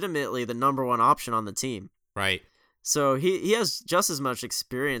was legitimately the number 1 option on the team. Right. So he has just as much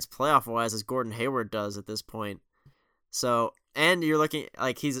experience playoff-wise as Gordon Hayward does at this point. So, and you're looking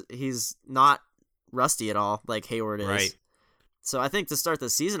like he's not rusty at all like Hayward is. Right. So I think to start the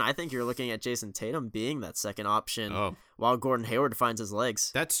season, I think you're looking at Jason Tatum being that second option while Gordon Hayward finds his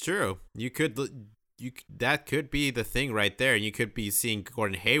legs. That's true. That could be the thing right there. You could be seeing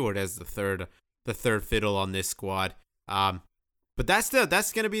Gordon Hayward as the third fiddle on this squad. But that's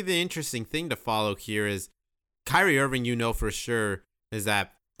going to be the interesting thing to follow here is Kyrie Irving, for sure, is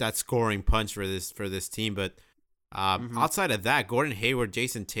that scoring punch for this team. But outside of that, Gordon Hayward,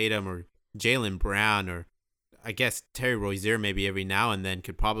 Jason Tatum, or Jaylen Brown, or I guess Terry Rozier maybe every now and then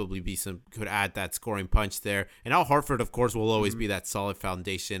could add that scoring punch there. And Al Horford, of course, will always be that solid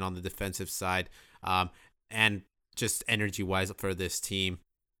foundation on the defensive side, and just energy-wise for this team.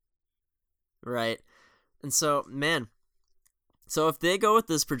 Right. And so, so if they go with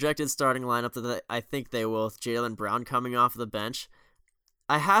this projected starting lineup that I think they will, with Jaylen Brown coming off the bench,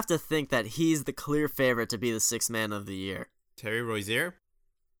 I have to think that he's the clear favorite to be the 6th man of the year. Terry Rozier?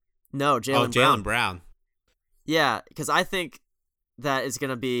 No, Jaylen Brown. Yeah, because I think that it's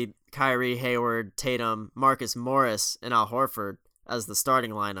going to be Kyrie, Hayward, Tatum, Marcus Morris, and Al Horford as the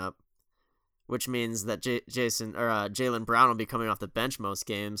starting lineup, which means that Jaylen Brown will be coming off the bench most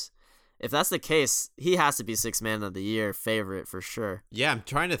games. If that's the case, he has to be 6th man of the year favorite for sure. Yeah, I'm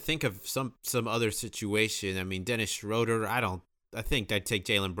trying to think of some other situation. I mean, Dennis Schroeder, I think I'd take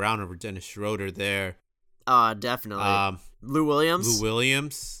Jaylen Brown over Dennis Schroeder there. Definitely. Lou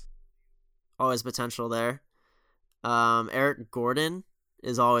Williams. Always potential there. Eric Gordon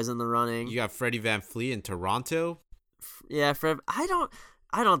is always in the running. You got Freddie VanVleet in Toronto. Yeah, Fred.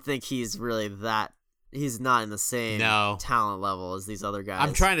 I don't think he's really that. He's not in the same talent level as these other guys.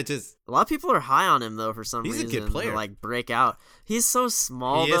 I'm trying to just. A lot of people are high on him though for some reason. He's a good player. To, like break out. He's so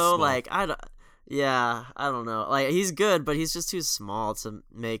small though. Like I don't know. Like he's good, but he's just too small to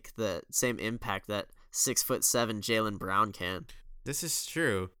make the same impact that 6'7" Jaylen Brown can. This is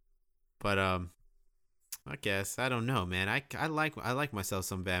true, but I guess I don't know, man. I like myself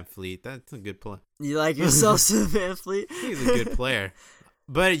some Van Fleet. That's a good play. You like yourself some Van Fleet? He's a good player.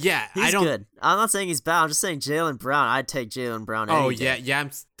 But yeah, he's good. I'm not saying he's bad. I'm just saying Jaylen Brown. I'd take Jaylen Brown. Oh yeah.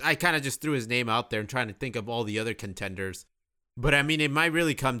 I kind of just threw his name out there and trying to think of all the other contenders. But I mean, it might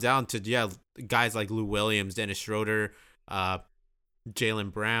really come down to guys like Lou Williams, Dennis Schroeder,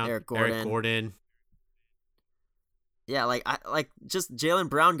 Jaylen Brown, Eric Gordon. Yeah, just Jaylen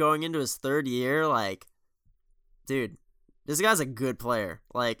Brown going into his third year. Like, dude, this guy's a good player.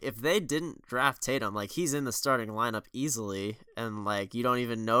 Like, if they didn't draft Tatum, like, he's in the starting lineup easily, and, like, you don't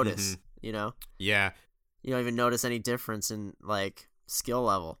even notice, you know? Yeah. You don't even notice any difference in, like, skill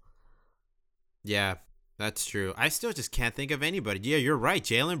level. Yeah, that's true. I still just can't think of anybody. Yeah, you're right.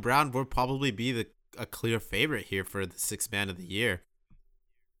 Jaylen Brown will probably be a clear favorite here for the sixth man of the year.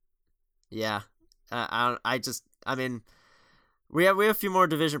 Yeah. I mean, we have a few more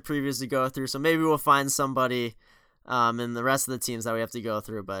division previews to go through, so maybe we'll find somebody in the rest of the teams that we have to go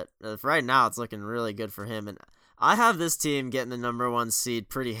through. But right now, it's looking really good for him. And I have this team getting the number 1 seed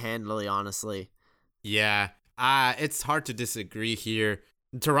pretty handily, honestly. Yeah, it's hard to disagree here.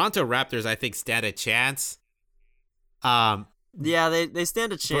 The Toronto Raptors, I think, stand a chance. Yeah, they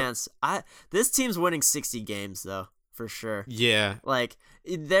stand a chance. This team's winning 60 games, though, for sure. Yeah. Like,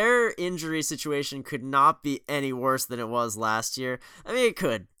 their injury situation could not be any worse than it was last year. I mean, it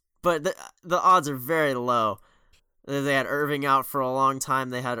could, but the odds are very low. They had Irving out for a long time.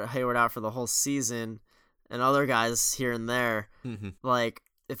 They had Hayward out for the whole season, and other guys here and there. Mm-hmm. Like,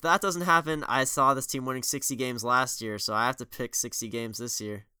 if that doesn't happen, I saw this team winning 60 games last year, so I have to pick 60 games this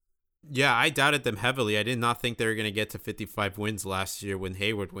year. Yeah, I doubted them heavily. I did not think they were going to get to 55 wins last year when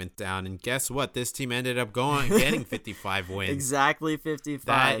Hayward went down. And guess what? This team ended up getting 55 wins. Exactly 55.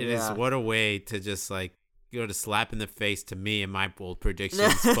 That is what a way to just like go to slap in the face to me and my bold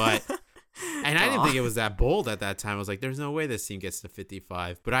predictions. But and I didn't think it was that bold at that time. I was like, there's no way this team gets to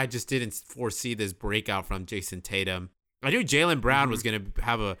 55. But I just didn't foresee this breakout from Jason Tatum. I knew Jaylen Brown was going to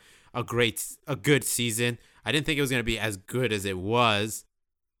have a good season. I didn't think it was going to be as good as it was.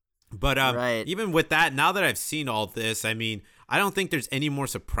 But right. Even with that, now that I've seen all this, I mean, I don't think there's any more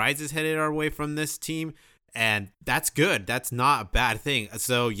surprises headed our way from this team. And that's good. That's not a bad thing.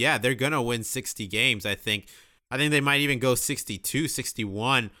 So, yeah, they're going to win 60 games, I think. I think they might even go 62,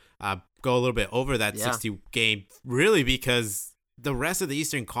 61, go a little bit over that 60 game, really, because the rest of the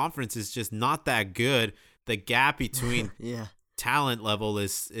Eastern Conference is just not that good. The gap between talent level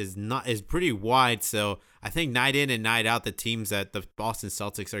is pretty wide. So I think night in and night out, the teams that the Boston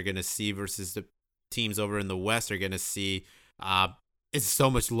Celtics are going to see versus the teams over in the West are going to see is so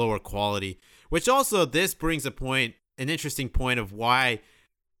much lower quality. Which also this brings an interesting point of why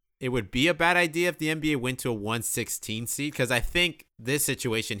it would be a bad idea if the NBA went to a 116 seed. Because I think this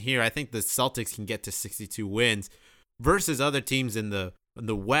situation here, I think the Celtics can get to 62 wins versus other teams in the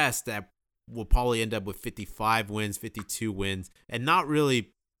West that will probably end up with 55 wins, 52 wins, and not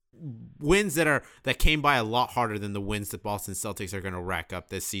really wins that came by a lot harder than the wins that Boston Celtics are going to rack up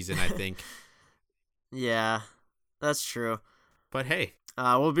this season, I think. Yeah, that's true. But hey.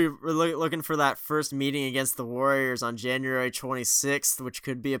 We'll be looking for that first meeting against the Warriors on January 26th, which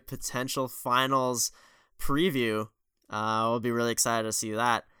could be a potential finals preview. We'll be really excited to see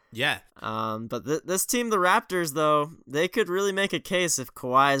that. Yeah. But this team, the Raptors, though, they could really make a case if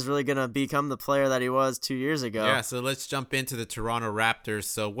Kawhi is really going to become the player that he was 2 years ago. Yeah, so let's jump into the Toronto Raptors.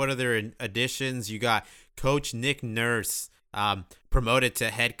 So what are their additions? You got Coach Nick Nurse promoted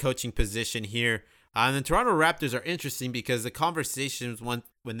to head coaching position here. And the Toronto Raptors are interesting because the conversations when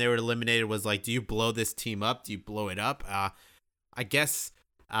they were eliminated was like, do you blow this team up? Do you blow it up? I guess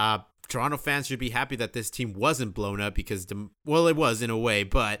Toronto fans should be happy that this team wasn't blown up because, it was in a way,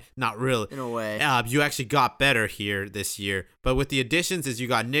 but not really. In a way. You actually got better here this year. But with the additions is you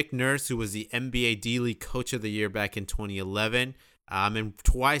got Nick Nurse, who was the NBA D-League Coach of the Year back in 2011, and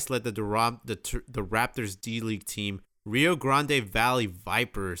twice led the Raptors D-League team, Rio Grande Valley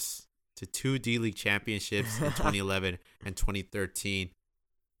Vipers, to 2 D-League championships in 2011 and 2013.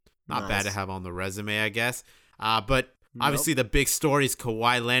 Not bad to have on the resume, I guess. But obviously the big story is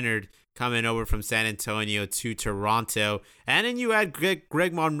Kawhi Leonard coming over from San Antonio to Toronto. And then you add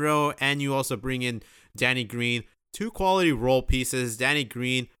Greg Monroe, and you also bring in Danny Green. 2 quality role pieces. Danny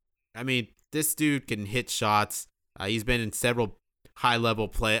Green, I mean, this dude can hit shots. He's been in several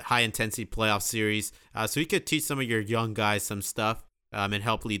high intensity playoff series. So he could teach some of your young guys some stuff and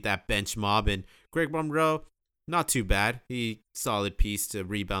help lead that bench mob. And Greg Monroe, not too bad. He solid piece to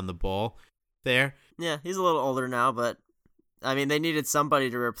rebound the ball there. Yeah, he's a little older now, but I mean, they needed somebody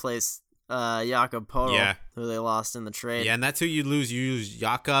to replace Jakob Poeltl, who they lost in the trade. Yeah, and that's who you lose. You lose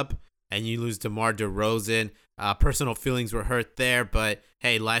Jakob, and you lose DeMar DeRozan. Personal feelings were hurt there, but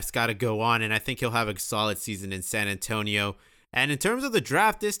hey, life's got to go on, and I think he'll have a solid season in San Antonio. And in terms of the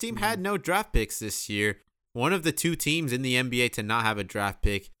draft, this team had no draft picks this year. One of the two teams in the NBA to not have a draft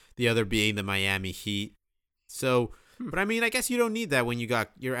pick, the other being the Miami Heat. So, but I mean, I guess you don't need that when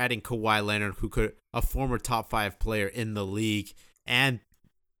you're adding Kawhi Leonard, a former top 5 player in the league. And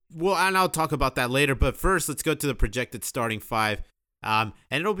I'll talk about that later, but first let's go to the projected starting 5. And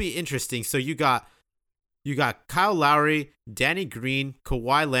it'll be interesting. So you got Kyle Lowry, Danny Green,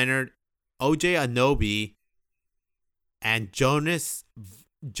 Kawhi Leonard, OJ Anunoby, and Jonas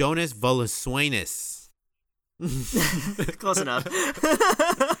Valanciunas. Close enough.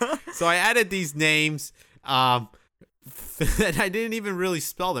 So I added these names. And I didn't even really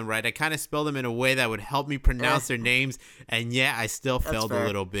spell them right. I kind of spelled them in a way that would help me pronounce their names, and I still failed a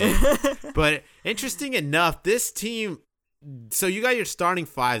little bit. But interesting enough, this team. So you got your starting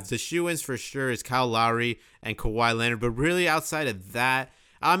 5. The shoe-ins for sure is Kyle Lowry and Kawhi Leonard, but really outside of that,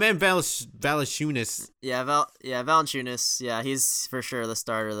 and Valanciunas. Valanciunas. Yeah, he's for sure the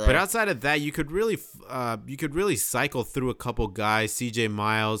starter there. But outside of that, you could really cycle through a couple guys. CJ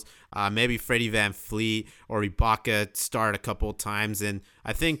Miles, maybe Freddie VanVleet or Ibaka start a couple times, and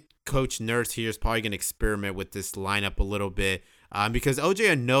I think Coach Nurse here is probably going to experiment with this lineup a little bit because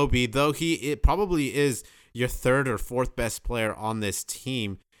OJ Anunoby, though it probably is your 3rd or 4th best player on this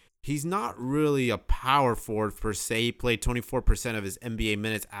team, he's not really a power forward per se. He played 24% of his NBA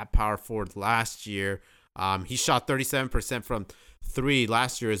minutes at power forward last year. He shot 37% from 3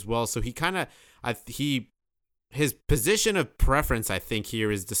 last year as well. So his position of preference, I think,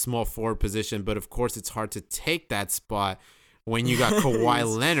 here is the small forward position. But of course, it's hard to take that spot when you got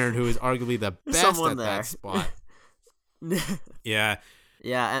Kawhi Leonard, who is arguably the best at that spot. Yeah.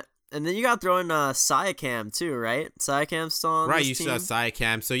 Yeah. And then you got to throw in Siakam too, right? Siakam's still on this team? Right, you still have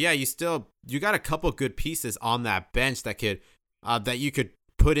Siakam. So yeah, you got a couple good pieces on that bench that you could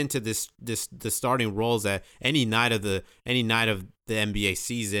put into the starting roles at any night of the NBA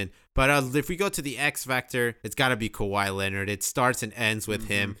season. But if we go to the X factor, it's got to be Kawhi Leonard. It starts and ends with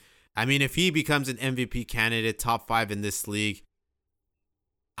him. I mean, if he becomes an MVP candidate, top 5 in this league,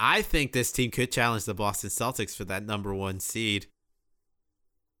 I think this team could challenge the Boston Celtics for that number 1 seed.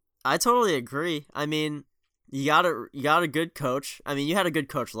 I totally agree. I mean, you got a good coach. I mean, you had a good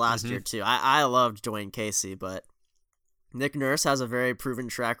coach last year too. I loved Dwayne Casey, but Nick Nurse has a very proven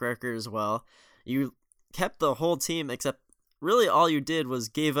track record as well. You kept the whole team, except really all you did was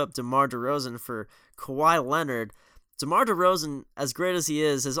gave up DeMar DeRozan for Kawhi Leonard. DeMar DeRozan, as great as he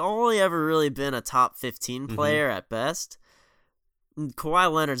is, has only ever really been a top 15 player at best.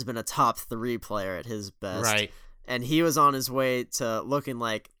 Kawhi Leonard's been a top 3 player at his best. Right. And he was on his way to looking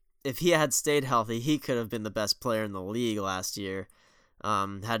like, if he had stayed healthy, he could have been the best player in the league last year.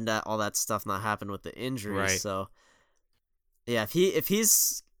 Hadn't all that stuff not happened with the injuries. Right. So, yeah, if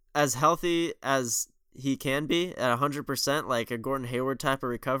he's as healthy as he can be at 100%, like a Gordon Hayward type of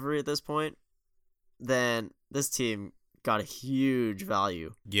recovery at this point, then this team got a huge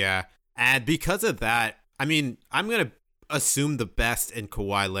value. Yeah, and because of that, I mean, I'm going to assume the best in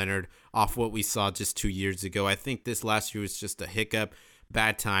Kawhi Leonard off what we saw just 2 years ago. I think this last year was just a hiccup.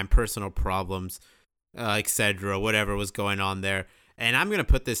 Bad time, personal problems, etc., whatever was going on there. And I'm going to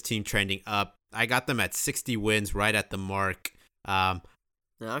put this team trending up. I got them at 60 wins, right at the mark.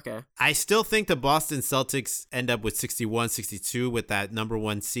 Okay. I still think the Boston Celtics end up with 61, 62 with that number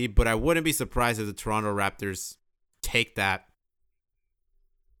 1 seed, but I wouldn't be surprised if the Toronto Raptors take that.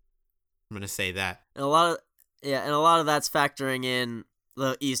 I'm going to say that. And a lot of that's factoring in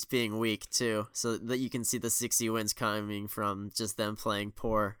the East being weak too, so that you can see the 60 wins coming from just them playing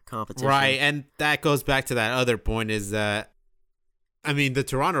poor competition. Right, and that goes back to that other point is that, I mean, the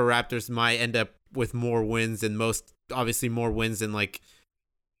Toronto Raptors might end up with more wins than obviously more wins than like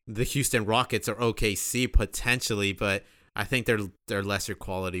the Houston Rockets or OKC potentially, but I think they're lesser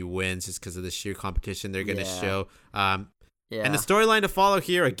quality wins just because of the sheer competition they're going to show. Yeah. And the storyline to follow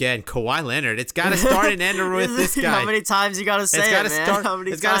here, again, Kawhi Leonard. It's got to start and end with this guy. How many times you got to say it, man?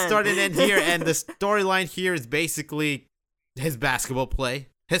 It's got to start and end here. And the storyline here is basically his basketball play,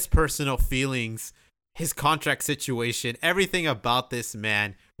 his personal feelings, his contract situation. Everything about this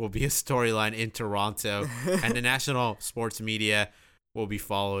man will be a storyline in Toronto. And the national sports media will be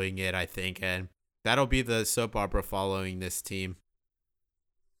following it, I think. And that'll be the soap opera following this team.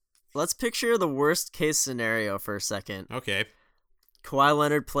 let's picture the worst case scenario for a second. Okay. Kawhi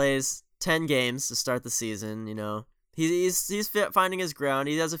Leonard plays 10 games to start the season, He's finding his ground.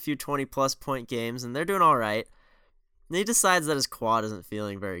 He has a few 20-plus point games, and they're doing all right. And he decides that his quad isn't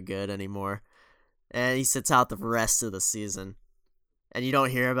feeling very good anymore, and he sits out the rest of the season, and you don't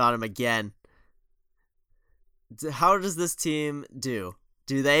hear about him again. How does this team do?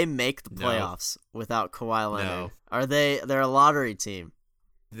 Do they make the playoffs without Kawhi Leonard? No. They're a lottery team?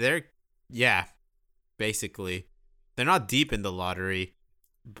 Yeah, basically. They're not deep in the lottery,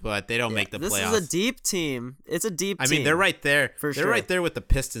 but they don't make the playoffs. This is a deep team. It's a deep team. I mean, they're right there. For they're sure. right there with the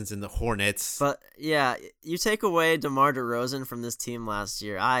Pistons and the Hornets. But, yeah, you take away DeMar DeRozan from this team last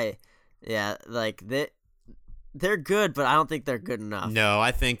year. They're good, but I don't think they're good enough. No,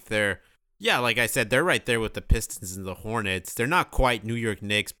 I think like I said, they're right there with the Pistons and the Hornets. They're not quite New York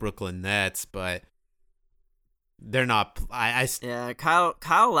Knicks, Brooklyn Nets, but they're not.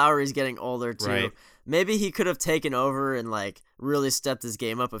 Kyle Lowry's getting older too. Right. Maybe he could have taken over and really stepped his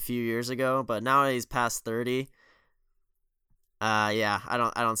game up a few years ago, but now he's past 30. I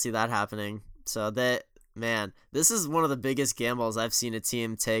don't see that happening. So this is one of the biggest gambles I've seen a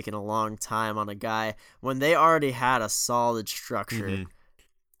team take in a long time on a guy when they already had a solid structure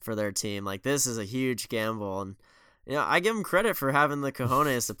for their team. This is a huge gamble, and I give them credit for having the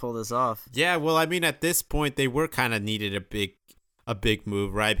cojones to pull this off. Yeah, well, I mean, at this point, they were kind of needed a big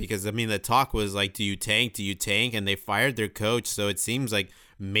move, right? Because, I mean, the talk was do you tank? And they fired their coach, so it seems like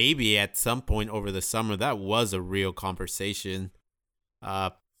maybe at some point over the summer, that was a real conversation.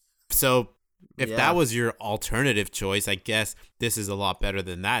 So if that was your alternative choice, I guess this is a lot better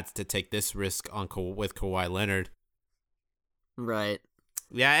than that, to take this risk with Kawhi Leonard. Right.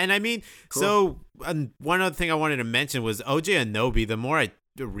 Yeah, and I mean, cool. So one other thing I wanted to mention was OJ Anunoby. The more I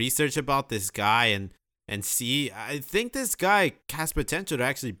research about this guy and see, I think this guy has potential to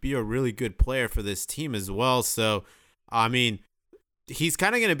actually be a really good player for this team as well. So, I mean, he's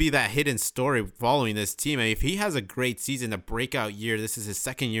kind of going to be that hidden story following this team. I mean, if he has a great season, a breakout year, this is his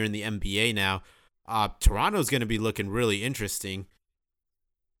second year in the NBA now, Toronto's going to be looking really interesting.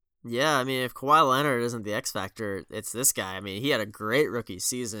 Yeah, I mean, if Kawhi Leonard isn't the X factor, it's this guy. I mean, he had a great rookie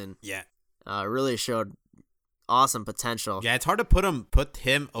season. Yeah. Really showed awesome potential. Yeah, it's hard to put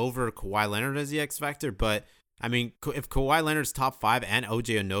him over Kawhi Leonard as the X factor, but I mean, if Kawhi Leonard's top 5 and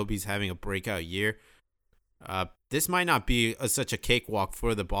OJ Anunoby's having a breakout year, this might not be such a cakewalk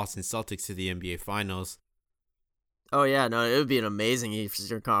for the Boston Celtics to the NBA Finals. Oh, yeah, no, it would be an amazing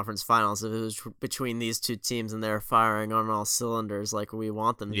Eastern Conference Finals if it was between these two teams and they're firing on all cylinders like we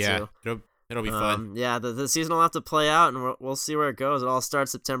want them to. It'll be fun. Yeah, the season will have to play out, and we'll see where it goes. It all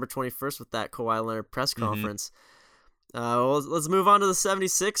starts September 21st with that Kawhi Leonard press conference. Let's move on to the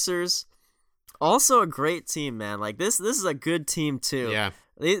 76ers. Also a great team, man. This is a good team, too. Yeah.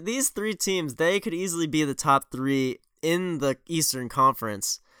 These three teams, they could easily be the top 3 in the Eastern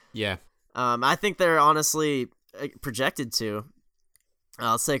Conference. Yeah. I think they're honestly projected to.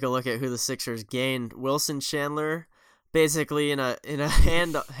 Let's take a look at who the Sixers gained. Wilson Chandler, basically in a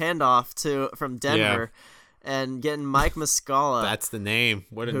handoff from Denver, and getting Mike Muscala. That's the name.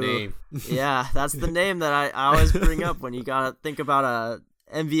 What a name. Yeah, that's the name that I always bring up when you gotta think about a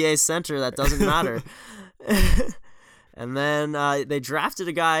NBA center that doesn't matter. And then they drafted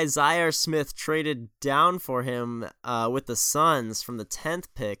a guy, Zaire Smith, traded down for him with the Suns from the 10th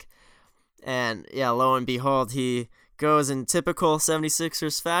pick. And, yeah, lo and behold, he goes in typical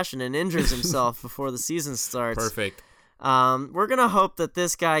 76ers fashion and injures himself before the season starts. Perfect. We're going to hope that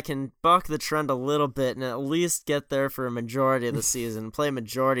this guy can buck the trend a little bit and at least get there for a majority of the season, play a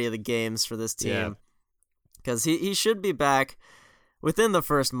majority of the games for this team. Because he should be back within the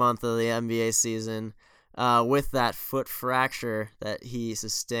first month of the NBA season with that foot fracture that he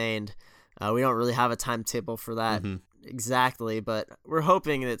sustained. We don't really have a timetable for that. Exactly, but we're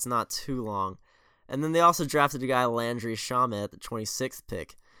hoping it's not too long. And then they also drafted a guy, Landry Shamet, at the 26th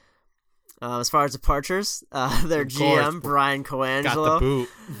pick. As far as departures, their GM, Brian Coangelo. Got the boot.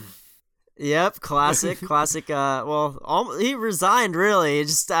 Yep, classic. He resigned, really,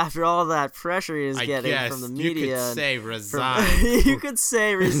 just after all that pressure he was getting from the media. You could say resigned. You could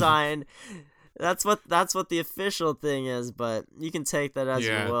say resigned. That's what the official thing is, but you can take that as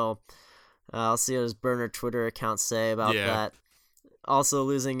you will. I'll see what his burner Twitter account say about that. Also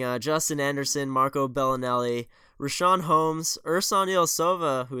losing Justin Anderson, Marco Bellinelli, Rashawn Holmes, Ersan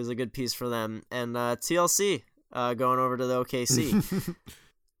Ilyasova, who is a good piece for them, and TLC going over to the OKC.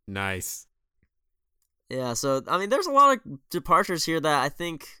 Nice. Yeah, so, I mean, there's a lot of departures here that I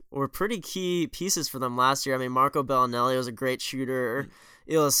think were pretty key pieces for them last year. I mean, Marco Bellinelli was a great shooter.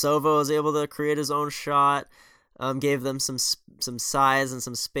 Ilyasova was able to create his own shot. gave them some size and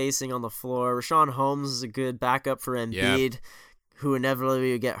some spacing on the floor. Rashawn Holmes is a good backup for Embiid, who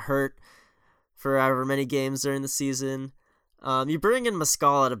inevitably would get hurt for however many games during the season. You bring in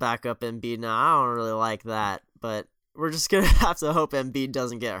Maxiell to back up Embiid. Now, I don't really like that, but we're just going to have to hope Embiid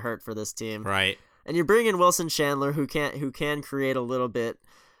doesn't get hurt for this team. Right. And you bring in Wilson Chandler, who can create a little bit.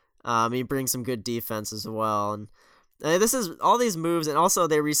 He brings some good defense as well. And this is all these moves, and also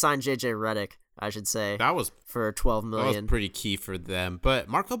they re-signed JJ Redick, I should say. That was for $12 million. That was pretty key for them. But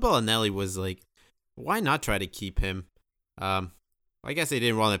Marco Bellinelli was like, why not try to keep him? I guess they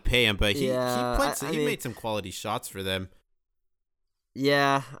didn't want to pay him, but he made some quality shots for them.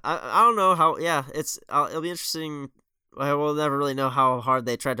 Yeah, I don't know how. Yeah, it'll be interesting. We'll never really know how hard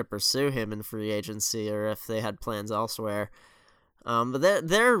they tried to pursue him in free agency, or if they had plans elsewhere. But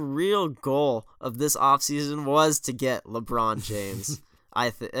their real goal of this offseason was to get LeBron James.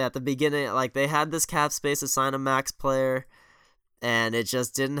 At the beginning, like, they had this cap space to sign a max player, and it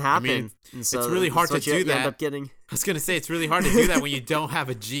just didn't happen. I mean, and so it's really hard to do that. End up getting. I was gonna say it's really hard to do that when you don't have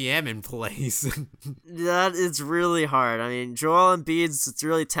a GM in place. That it's really hard. I mean, Joel Embiid's a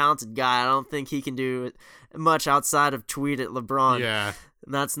really talented guy. I don't think he can do much outside of tweet at LeBron. Yeah,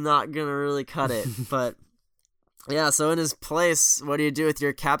 and that's not gonna really cut it. But yeah, so in his place, what do you do with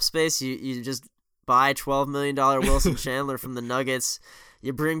your cap space? You just buy $12 million Wilson Chandler from the Nuggets.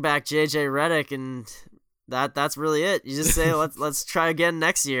 You bring back JJ Redick, and that's really it. You just say let's try again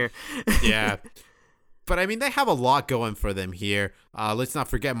next year. Yeah. But, I mean, they have a lot going for them here. Let's not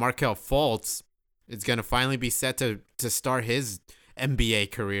forget Markelle Fultz is going to finally be set to start his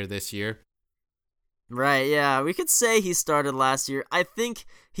NBA career this year. Right, yeah. We could say he started last year. I think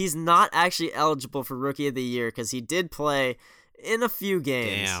he's not actually eligible for Rookie of the Year because he did play in a few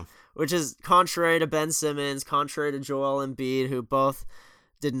games. Damn. Which is contrary to Ben Simmons, contrary to Joel Embiid, who both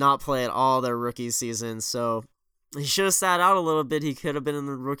did not play at all their rookie season. So he should have sat out a little bit. He could have been in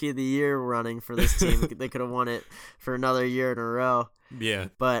the Rookie of the Year running for this team. They could have won it for another year in a row. Yeah.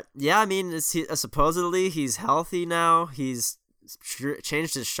 But, yeah, I mean, supposedly he's healthy now. He's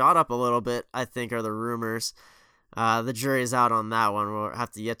changed his shot up a little bit, I think, are the rumors. The jury's out on that one. We'll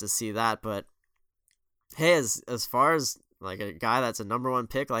have to yet to see that. But, hey, as far as like a guy that's a number one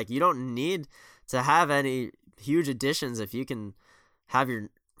pick, like, you don't need to have any huge additions if you can have your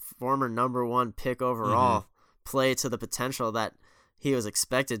former number one pick overall play to the potential that he was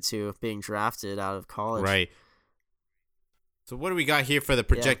expected to being drafted out of college. Right. So what do we got here for the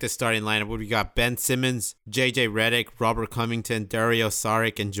projected starting lineup? What do we got? Ben Simmons, JJ Redick, Robert Covington, Dario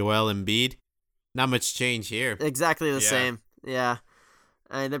Saric, and Joel Embiid. Not much change here. Exactly the same. Yeah.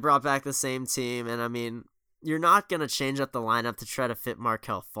 I mean, they brought back the same team, and I mean, you're not going to change up the lineup to try to fit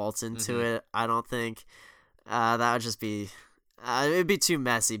Markelle Fultz into it, I don't think. That would just be... it'd be too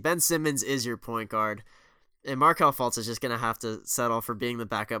messy. Ben Simmons is your point guard, and Markelle Fultz is just going to have to settle for being the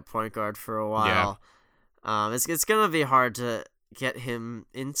backup point guard for a while. Yeah. It's going to be hard to get him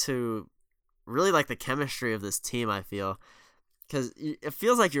into really like the chemistry of this team, I feel. Because it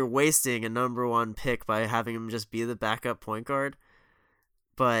feels like you're wasting a number one pick by having him just be the backup point guard.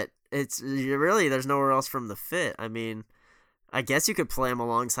 But there's nowhere else for him to fit. I mean, I guess you could play him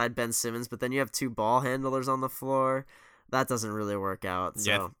alongside Ben Simmons, but then you have two ball handlers on the floor. That doesn't really work out.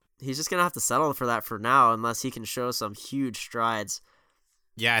 So he's just going to have to settle for that for now unless he can show some huge strides.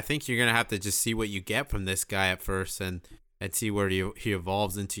 Yeah, I think you're going to have to just see what you get from this guy at first and see where he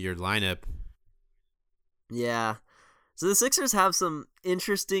evolves into your lineup. Yeah. So the Sixers have some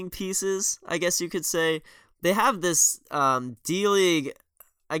interesting pieces, I guess you could say. They have this D-League,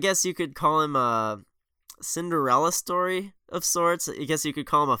 I guess you could call him a Cinderella story of sorts. I guess you could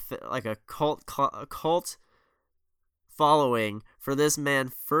call him a cult following for this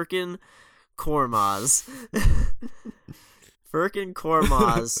man, Furkan Korkmaz. Furkan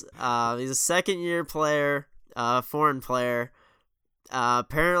Korkmaz. He's a second-year player, foreign player.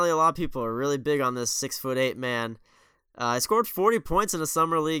 Apparently, a lot of people are really big on this 6'8" man. He scored 40 points in a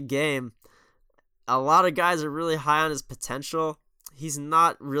summer league game. A lot of guys are really high on his potential. He's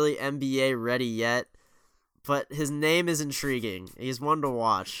not really NBA ready yet, but his name is intriguing. He's one to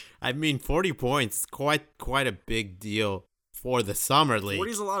watch. I mean, 40 points, quite a big deal for the summer league.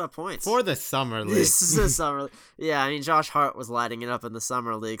 40 is a lot of points. For the summer league. This is the summer league. Yeah, I mean, Josh Hart was lighting it up in the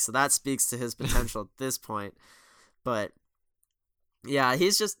summer league, so that speaks to his potential at this point. But yeah,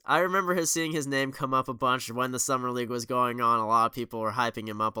 I remember seeing his name come up a bunch when the summer league was going on. A lot of people were hyping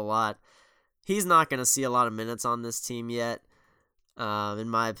him up a lot. He's not going to see a lot of minutes on this team yet, in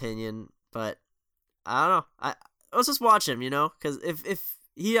my opinion. But I don't know. Let's just watch him, because if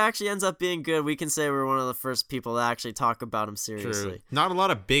he actually ends up being good, we can say we're one of the first people to actually talk about him seriously. True. Not a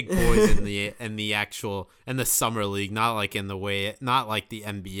lot of big boys in the summer league. Not like not like the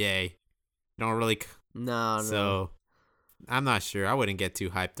NBA. Don't really. No. So I'm not sure. I wouldn't get too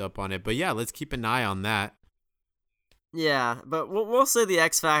hyped up on it. But yeah, let's keep an eye on that. Yeah, but we'll say the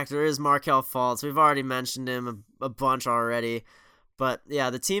X factor is Markelle Fultz. We've already mentioned him a bunch already. But yeah,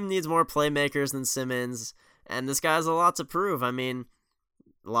 the team needs more playmakers than Simmons, and this guy has a lot to prove. I mean,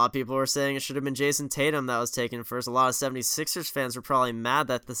 a lot of people were saying it should have been Jason Tatum that was taken first. A lot of 76ers fans were probably mad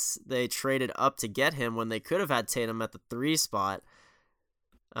that they traded up to get him when they could have had Tatum at the 3 spot.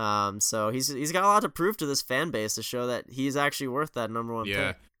 So he's got a lot to prove to this fan base to show that he's actually worth that number 1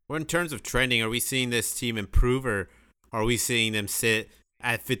 pick. Well, in terms of trending, are we seeing this team improve, or are we seeing them sit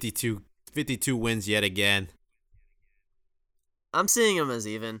at 52 wins yet again? I'm seeing them as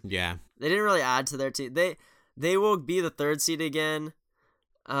even. Yeah. They didn't really add to their team. They will be the 3rd seed again.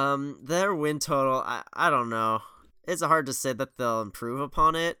 Their win total, I don't know. It's hard to say that they'll improve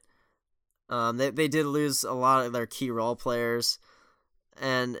upon it. They did lose a lot of their key role players,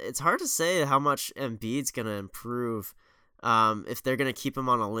 and it's hard to say how much Embiid's gonna improve. If they're gonna keep him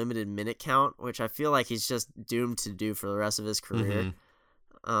on a limited minute count, which I feel like he's just doomed to do for the rest of his career.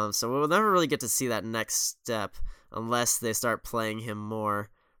 So we'll never really get to see that next step unless they start playing him more,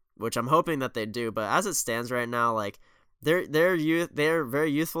 which I'm hoping that they do. But as it stands right now, like they're a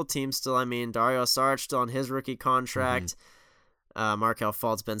very youthful team still. I mean, Dario Saric still on his rookie contract. Markelle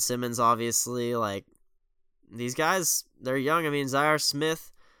Fultz, Ben Simmons, obviously. Like these guys, they're young. I mean, Zaire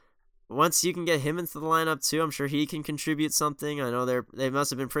Smith. Once you can get him into the lineup too, I'm sure he can contribute something. I know they must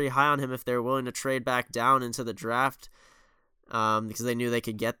have been pretty high on him if they're willing to trade back down into the draft, because they knew they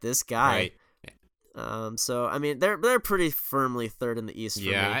could get this guy. Right. So I mean, they're pretty firmly 3rd in the East for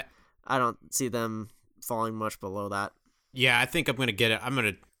me. I don't see them falling much below that. Yeah, I think I'm gonna get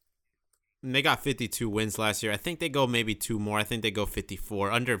it. They got 52 wins last year. I think they go maybe 2 more. I think they go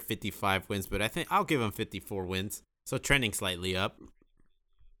 54, under 55 wins, but I think I'll give them 54 wins. So trending slightly up.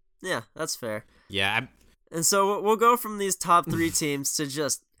 Yeah, that's fair. Yeah. And so we'll go from these top 3 teams to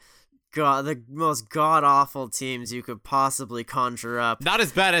just the most god-awful teams you could possibly conjure up. Not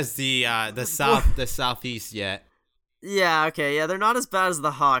as bad as the Southeast yet. Yeah, okay. Yeah, they're not as bad as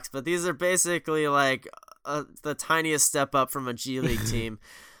the Hawks, but these are basically like the tiniest step up from a G League team.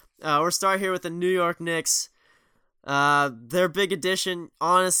 We're starting here with the New York Knicks. Their big addition,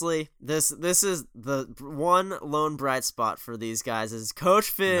 honestly, this is the one lone bright spot for these guys is Coach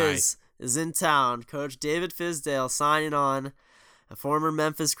Fizz is in town. Coach David Fizdale signing on, a former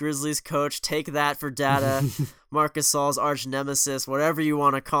Memphis Grizzlies coach. Take that for data. Marcus Saul's arch nemesis, whatever you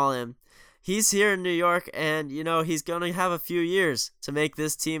want to call him. He's here in New York, and he's going to have a few years to make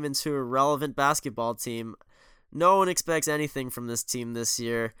this team into a relevant basketball team. No one expects anything from this team this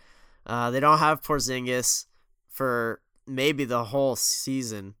year. They don't have Porzingis for maybe the whole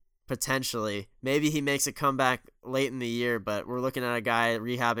season, potentially. Maybe he makes a comeback late in the year, but we're looking at a guy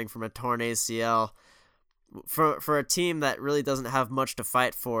rehabbing from a torn ACL for a team that really doesn't have much to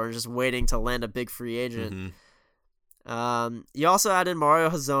fight for and just waiting to land a big free agent. You also add in Mario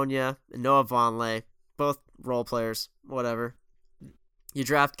Hezonja and Noah Vonleh, both role players, whatever. You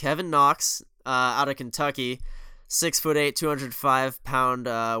draft Kevin Knox out of Kentucky, 6'8", 205-pound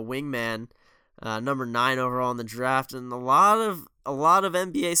wingman, number 9 overall in the draft, and a lot of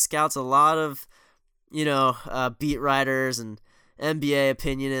NBA scouts, a lot of beat writers and NBA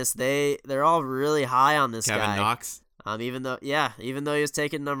opinionists. They're all really high on this Kevin guy. Knox. Even though he was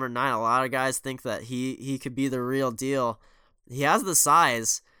taken number 9, a lot of guys think that he could be the real deal. He has the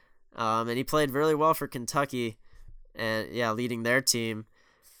size, and he played really well for Kentucky, and leading their team.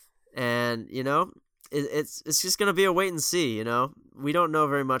 And it's just gonna be a wait and see. We don't know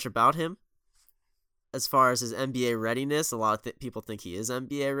very much about him as far as his NBA readiness. A lot of people think he is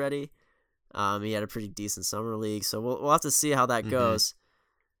NBA ready. He had a pretty decent summer league, so we'll have to see how that goes.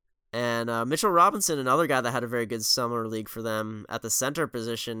 And Mitchell Robinson, another guy that had a very good summer league for them at the center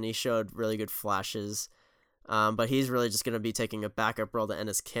position, he showed really good flashes. But he's really just going to be taking a backup role to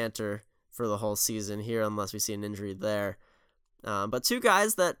Enes Kanter for the whole season here, unless we see an injury there. But 2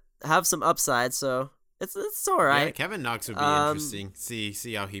 guys that have some upside, so it's all right. Yeah, Kevin Knox would be interesting. See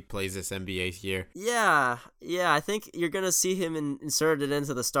how he plays this NBA year. Yeah, I think you're going to see him inserted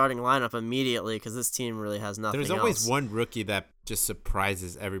into the starting lineup immediately because this team really has nothing There's always one rookie that just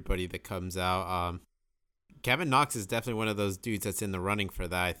surprises everybody that comes out. Kevin Knox is definitely one of those dudes that's in the running for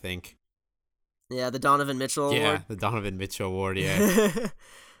that, I think. Yeah, the Donovan Mitchell Award. Yeah, the Donovan Mitchell Award, yeah.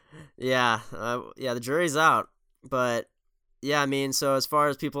 The jury's out. But, yeah, I mean, so as far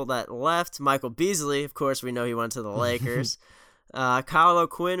as people that left, Michael Beasley, of course, we know he went to the Lakers. Kyle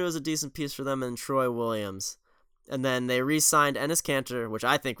O'Quinn was a decent piece for them, and Troy Williams. And then they re-signed Enes Kanter, which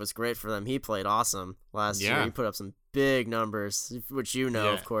I think was great for them. He played awesome last year. He put up some big numbers, which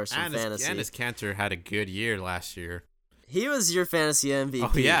of course, from fantasy. Enes Kanter had a good year last year. He was your fantasy MVP.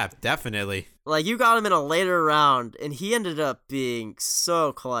 Oh, yeah, definitely. Like, you got him in a later round, and he ended up being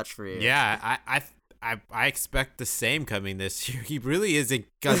so clutch for you. Yeah, I expect the same coming this year. He really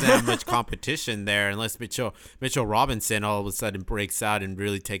doesn't have much competition there unless Mitchell Robinson all of a sudden breaks out and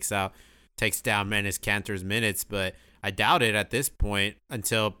really takes down Enes Kanter's minutes, but I doubt it at this point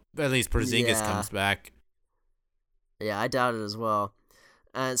until at least Porzingis comes back. Yeah, I doubt it as well.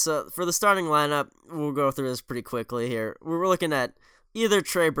 And so for the starting lineup, we'll go through this pretty quickly here. We're looking at either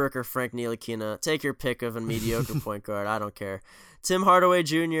Trey Burke or Frank Ntilikina. Take your pick of a mediocre point guard. I don't care. Tim Hardaway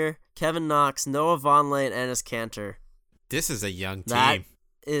Jr., Kevin Knox, Noah Vonleh, and Enes Kanter. This is a young team. That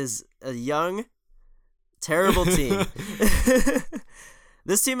is a young, terrible team.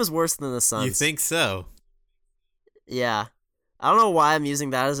 This team is worse than the Suns. You think so? Yeah. I don't know why I'm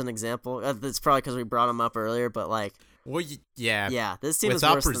using that as an example. It's probably because we brought him up earlier, but like... Well, yeah. Yeah, this team is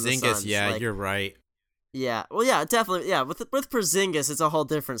worse than the Suns. Yeah, you're right. Yeah, well, yeah, definitely. Yeah, with Porzingis, it's a whole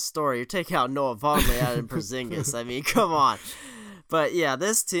different story. You're taking out Noah Vonleh out of Porzingis. I mean, come on. But yeah,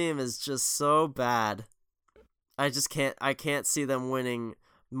 this team is just so bad. I can't see them winning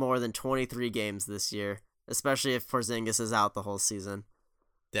more than 23 games this year, especially if Porzingis is out the whole season.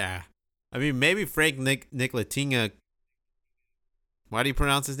 Yeah. I mean, maybe Frank Ntilikina. Why do you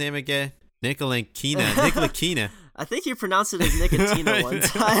pronounce his name again? Ntilikina. I think you pronounced it as Nicotina one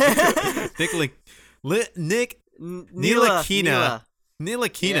time.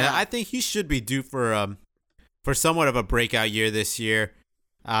 Ntilikina. Yeah. I think he should be due for somewhat of a breakout year this year.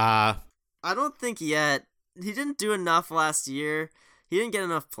 I don't think yet. He didn't do enough last year. He didn't get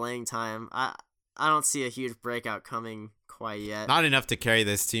enough playing time. I don't see a huge breakout coming quite yet. Not enough to carry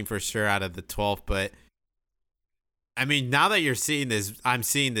this team for sure out of the 12th, but I mean, now that I'm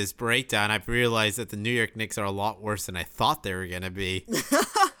seeing this breakdown, I've realized that the New York Knicks are a lot worse than I thought they were going to be.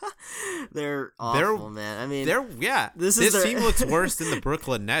 They're awful, man. I mean, this team looks worse than the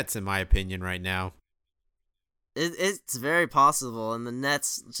Brooklyn Nets, in my opinion, right now. It's very possible, and the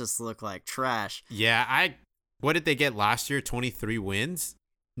Nets just look like trash. Yeah, what did they get last year? 23 wins?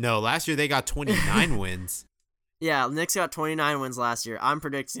 No, last year they got 29 wins. Yeah, Knicks got 29 wins last year. I'm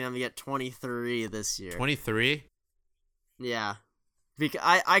predicting them to get 23 this year. 23? Yeah. Because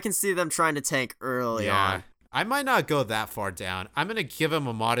I can see them trying to tank early on. I might not go that far down. I'm going to give them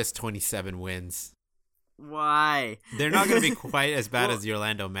a modest 27 wins. Why? They're not going to be quite as bad as the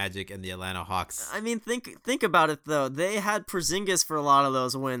Orlando Magic and the Atlanta Hawks. I mean, think about it, though. They had Porzingis for a lot of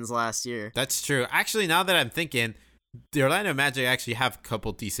those wins last year. That's true. Actually, now that I'm thinking, the Orlando Magic actually have a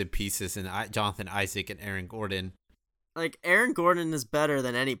couple decent pieces in Jonathan Isaac and Aaron Gordon. Like, Aaron Gordon is better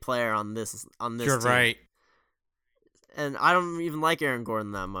than any player on this You're team. Right. And I don't even like Aaron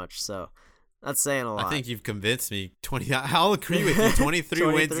Gordon that much, so that's saying a lot. I think you've convinced me. I'll agree with you. 23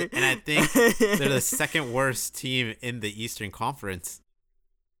 wins, and I think they're the second worst team in the Eastern Conference.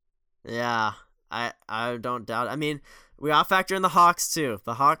 Yeah, I don't doubt it. I mean, we gotta factor in the Hawks too.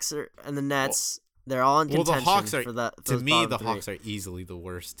 The Hawks and the Nets. They're all in contention. The Hawks are, for the Hawks are easily the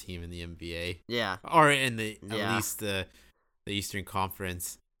worst team in the NBA. Yeah, or in at least the Eastern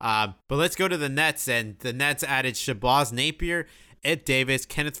Conference. But let's go to the Nets, and the Nets added Shabazz Napier, Ed Davis,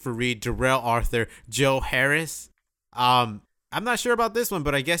 Kenneth Faried, Darrell Arthur, Joe Harris. I'm not sure about this one,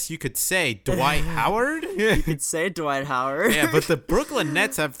 but I guess you could say Dwight Howard. You could say Dwight Howard. Yeah, but the Brooklyn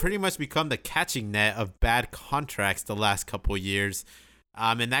Nets have pretty much become the catching net of bad contracts the last couple of years.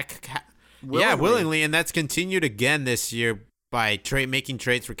 And that willingly, and that's continued again this year by making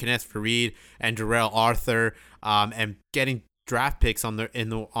trades for Kenneth Faried and Darrell Arthur, and getting draft picks on the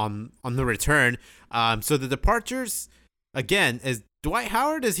return. So the departures again is Dwight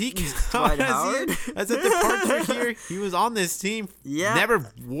Howard. Does he count as a departure here? He was on this team. Yeah,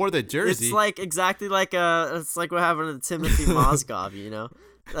 never wore the jersey. It's like exactly like it's like what happened to Timothy Mozgov. You know,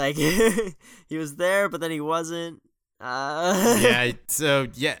 like he was there, but then he wasn't. Yeah. So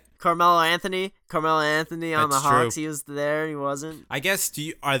yeah. Carmelo Anthony on the Hawks. True. He was there. He wasn't. I guess.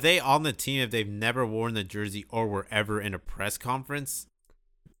 Are they on the team if they've never worn the jersey or were ever in a press conference?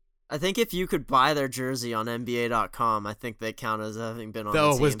 I think if you could buy their jersey on NBA.com, I think they count as having been on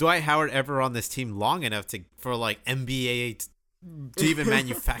the team. Was Dwight Howard ever on this team long enough for like NBA to even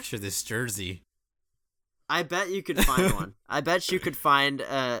manufacture this jersey? I bet you could find one. I bet you could find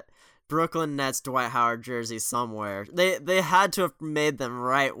Brooklyn Nets Dwight Howard jersey somewhere. They had to have made them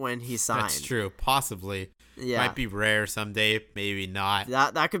right when he signed. That's true, possibly. Yeah. Might be rare someday, maybe not.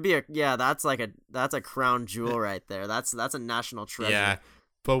 That could be that's a crown jewel right there. That's a national treasure. Yeah.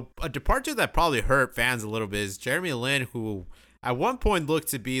 But a departure that probably hurt fans a little bit is Jeremy Lin, who at one point looked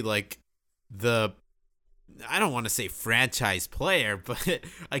to be like I don't want to say franchise player, but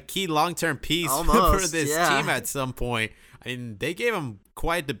a key long-term piece Almost, for this team at some point. I mean, they gave him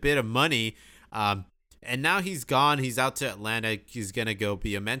quite a bit of money, and now he's gone. He's out to Atlanta. He's going to go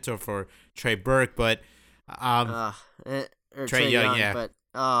be a mentor for Trey Burke, but or Trey Young, yeah. But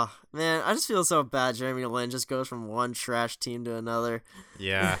man, I just feel so bad. Jeremy Lin just goes from one trash team to another.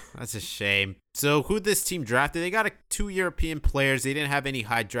 Yeah, that's a shame. So who this team drafted? They got 2 European players. They didn't have any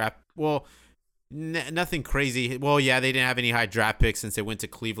high draft. Well, nothing crazy. Well, yeah, they didn't have any high draft picks since they went to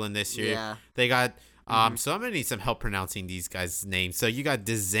Cleveland this year. Yeah. They got so I'm gonna need some help pronouncing these guys' names. So you got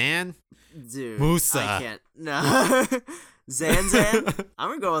Dzan Musa. I can't. No. Zanzan? I'm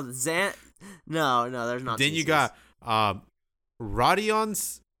gonna go with Zan. No, there's not. Then you got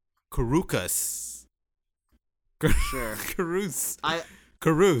Rodions Karukas. Sure. Karus.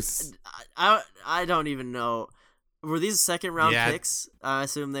 I don't even know. Were these second round picks? I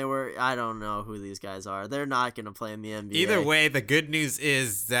assume they were. I don't know who these guys are. They're not going to play in the NBA. Either way, the good news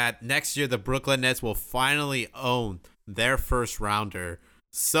is that next year the Brooklyn Nets will finally own their first rounder.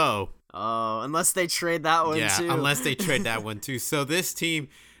 So, unless they trade that one too. Yeah, unless they trade that one too. So this team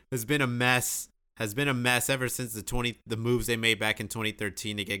has been a mess. Ever since the moves they made back in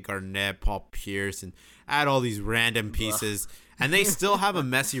 2013 to get Garnett, Paul Pierce, and add all these random pieces. And they still have a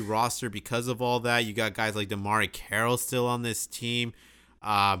messy roster because of all that. You got guys like DeMarre Carroll still on this team.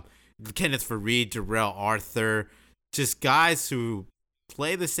 Kenneth Faried, Darrell Arthur. Just guys who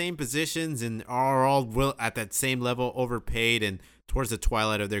play the same positions and are all at that same level, overpaid and towards the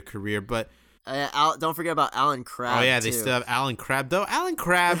twilight of their career. But don't forget about Alan Crabb. Oh, yeah, too. they still have Alan Crabb. Though Alan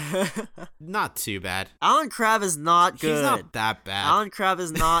Crabb, not too bad. Alan Crabb is not good. He's not that bad. Alan Crabb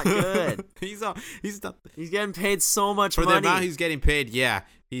is not good. He's not. He's getting paid so much for money. the amount he's getting paid. Yeah,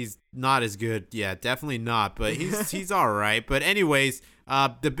 he's not as good. Yeah, definitely not. But he's all right. But anyways,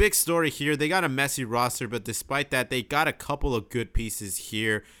 the big story here, they got a messy roster, but despite that, they got a couple of good pieces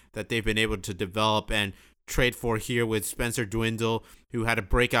here that they've been able to develop and trade for here with Spencer Dwindle, who had a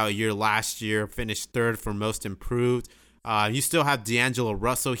breakout year last year, finished third for most improved. You still have D'Angelo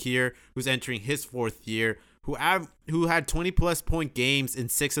Russell here, who's entering his fourth year, who had 20-plus point games in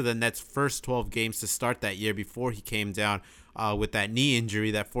 6 of the Nets' first 12 games to start that year before he came down with that knee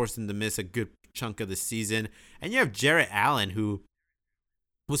injury that forced him to miss a good chunk of the season. And you have Jarrett Allen, who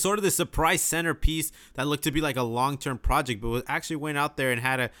was sort of the surprise centerpiece that looked to be like a long-term project, but actually went out there and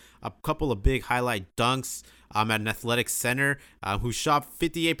had a couple of big highlight dunks at an athletic center who shot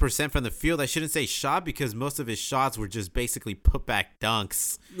 58% from the field. I shouldn't say shot because most of his shots were just basically putback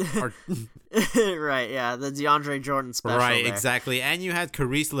dunks. Right, yeah, the DeAndre Jordan special. Right, there. exactly. And you had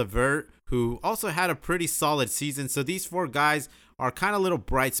Caris LeVert, who also had a pretty solid season. So these 4 guys are kind of little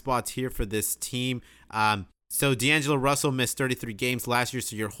bright spots here for this team. So D'Angelo Russell missed 33 games last year,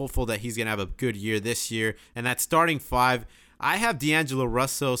 so you're hopeful that he's going to have a good year this year. And that starting 5, I have D'Angelo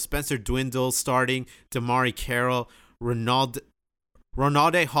Russell, Spencer Dwindle starting, DeMarre Carroll,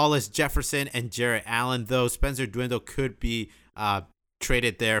 Ronaldo Hollis Jefferson, and Jarrett Allen, though Spencer Dwindle could be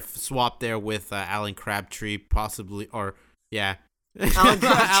traded there, swapped there with Alan Crabtree, possibly, or, yeah.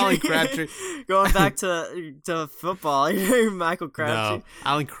 Alan Crabtree. Going back to football, Michael Crabtree.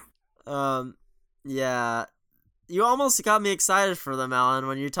 No, Alan yeah. You almost got me excited for them, Alan,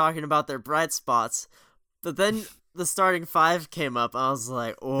 when you're talking about their bright spots. But then the starting 5 came up, and I was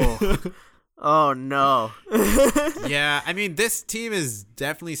like, oh, oh no. Yeah, I mean, this team is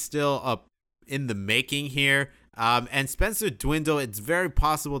definitely still up in the making here. And Spencer Dwindle, it's very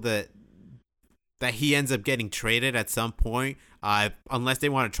possible that he ends up getting traded at some point, unless they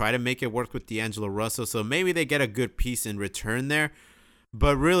want to try to make it work with D'Angelo Russell. So maybe they get a good piece in return there.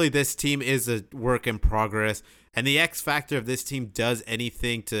 But really, this team is a work in progress. And the X factor of this team does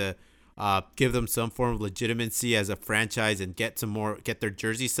anything to give them some form of legitimacy as a franchise and get their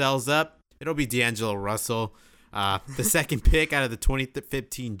jersey sales up. It'll be D'Angelo Russell, the second pick out of the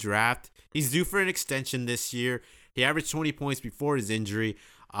 2015 draft. He's due for an extension this year. He averaged 20 points before his injury.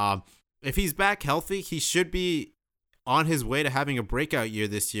 If he's back healthy, he should be on his way to having a breakout year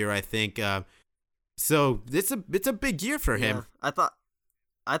this year, I think. So it's a big year for him. Yeah,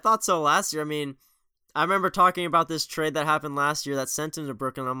 I thought so last year. I mean, I remember talking about this trade that happened last year that sent him to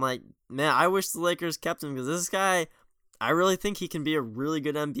Brooklyn. I'm like, man, I wish the Lakers kept him because this guy, I really think he can be a really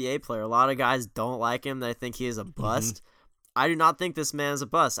good NBA player. A lot of guys don't like him. They think he is a bust. Mm-hmm. I do not think this man is a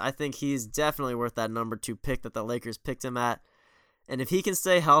bust. I think he's definitely worth that number 2 pick that the Lakers picked him at. And if he can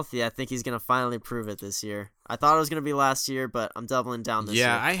stay healthy, I think he's going to finally prove it this year. I thought it was going to be last year, but I'm doubling down this year.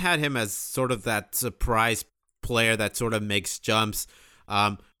 Yeah, I had him as sort of that surprise player that sort of makes jumps.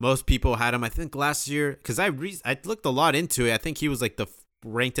 Most people had him, I think, last year, because I looked a lot into it. I think he was like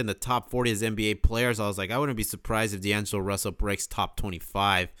ranked in the top 40 as NBA players. I was like, I wouldn't be surprised if D'Angelo Russell breaks top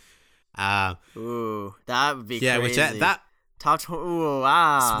 25. Ooh, that would be yeah, crazy. that top 20. Ooh,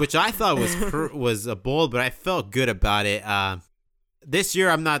 wow. which I thought was a bold, but I felt good about it. This year,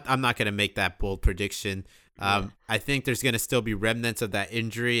 I'm not gonna make that bold prediction. I think there's gonna still be remnants of that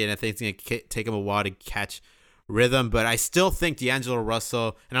injury, and I think it's gonna take him a while to catch rhythm. But I still think D'Angelo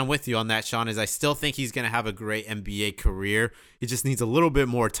Russell, and I'm with you on that, Sean, is I still think he's gonna have a great NBA career. He just needs a little bit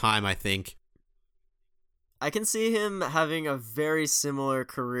more time, I think. I can see him having a very similar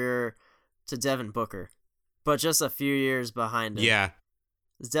career to Devin Booker, but just a few years behind him. Yeah.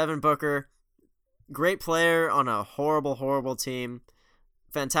 Devin Booker, great player on a horrible, horrible team.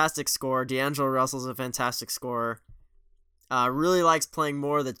 Fantastic scorer. D'Angelo Russell's a fantastic scorer. Really likes playing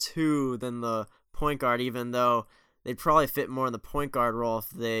more of the two than the point guard, even though they'd probably fit more in the point guard role if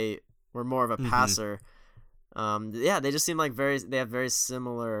they were more of a passer. They just seem like they have very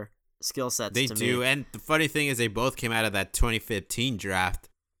similar skill sets. They to do, me. and the funny thing is they both came out of that 2015 draft.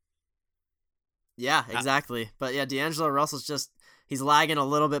 Yeah, exactly. But yeah, D'Angelo Russell's he's lagging a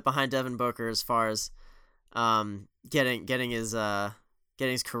little bit behind Devin Booker as far as getting his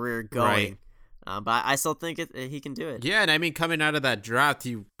career going. Right. But I still think he can do it. Yeah, and I mean, coming out of that draft,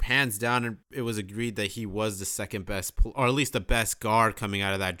 he hands down, and it was agreed that he was the second best, or at least the best guard coming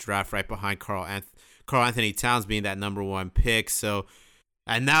out of that draft, right behind Karl Anthony Towns being that number one pick. So,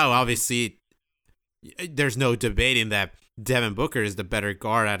 and now obviously, there's no debating that Devin Booker is the better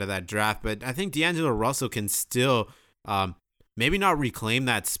guard out of that draft. But I think D'Angelo Russell can still, maybe not reclaim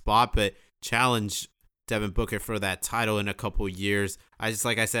that spot, but challenge Devin Booker for that title in a couple years.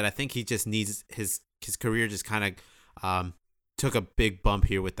 Like I said, I think he just needs his career just kind of took a big bump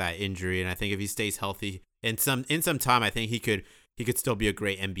here with that injury, and I think if he stays healthy in some time, I think he could still be a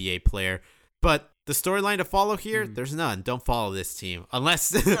great NBA player. But the storyline to follow here, there's none. Don't follow this team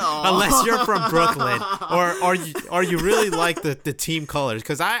unless you're from Brooklyn or you really like the team colors.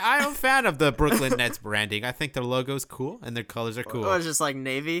 Because I'm a fan of the Brooklyn Nets branding. I think their logo's cool and their colors are cool. Oh, it's just like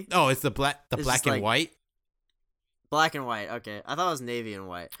navy. Oh, it's the black and white. Black and white. Okay, I thought it was navy and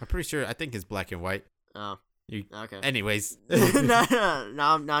white. I'm pretty sure. I think it's black and white. Oh. Okay. Anyways. No.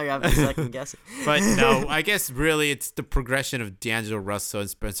 Now you're having a second guessing. But no, I guess really it's the progression of D'Angelo Russell and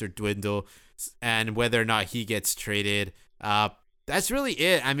Spencer Dwindle and whether or not he gets traded. That's really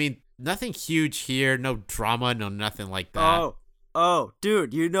it. I mean, nothing huge here. No drama, no nothing like that. Oh,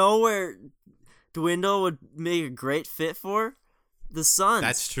 dude, you know where Dwindle would make a great fit for? The Suns.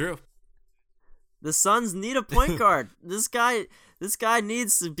 That's true. The Suns need a point guard. This guy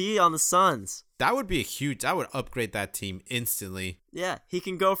needs to be on the Suns. That would be I would upgrade that team instantly. Yeah, he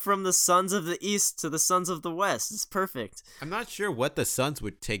can go from the Suns of the East to the Suns of the West. It's perfect. I'm not sure what the Suns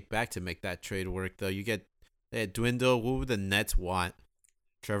would take back to make that trade work, though. They had Dwindle. What would the Nets want?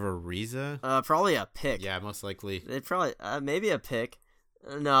 Trevor Ariza? Probably a pick. Yeah, most likely. They'd probably, maybe a pick.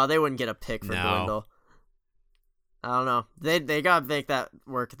 No, they wouldn't get a pick for Dwindle. I don't know. They gotta make that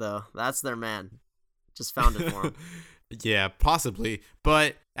work, though. That's their man. Just found it for him. Yeah, possibly.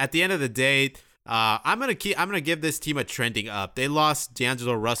 But at the end of the day, I'm gonna give this team a trending up. They lost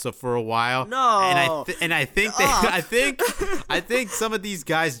D'Angelo Russell for a while. No, and I think some of these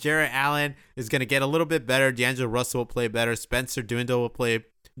guys, Jarrett Allen is gonna get a little bit better. D'Angelo Russell will play better. Spencer Dwindle will play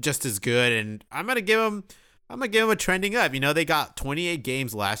just as good. And I'm gonna give him a trending up. You know, they got 28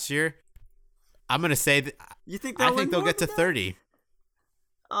 games last year. I'm gonna say that. You think I think they'll get to 30.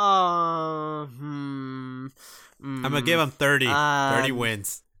 I'm gonna give them 30. 30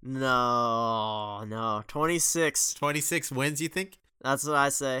 wins. No. 26. 26 wins, you think? That's what I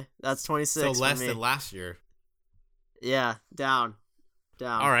say. That's 26. So less than last year. Yeah, down.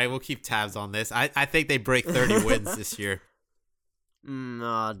 All right, we'll keep tabs on this. I think they break 30 wins this year.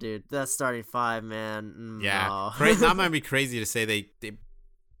 No, dude, that's starting five, man. Yeah, no. That might be crazy to say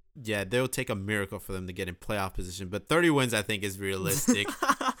they'll take a miracle for them to get in playoff position. But 30 wins, I think, is realistic.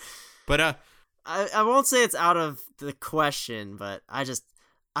 But I won't say it's out of the question, but I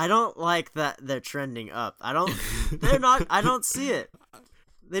don't like that they're trending up. I don't see it.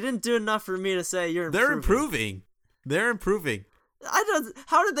 They didn't do enough for me to say you're improving. They're improving. How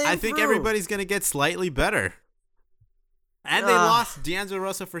did they improve? I think everybody's going to get slightly better. And they lost D'Angelo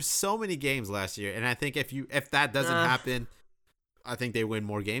Russell for so many games last year. And I think if that doesn't happen, I think they win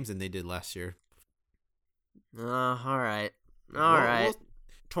more games than they did last year. All right.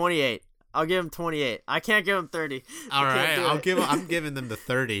 28. I'll give him 28. I can't give him 30. All right, I'm giving them the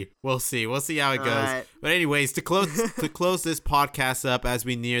 30. We'll see how it goes. Right. But anyways, to close this podcast up as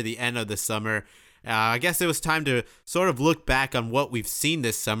we near the end of the summer, I guess it was time to sort of look back on what we've seen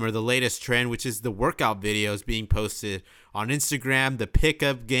this summer, the latest trend, which is the workout videos being posted on Instagram, the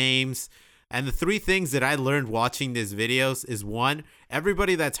pickup games. And the three things that I learned watching these videos is, one,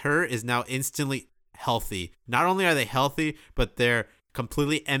 everybody that's hurt is now instantly healthy. Not only are they healthy, but they're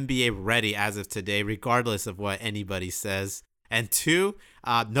completely NBA ready as of today, regardless of what anybody says. And two,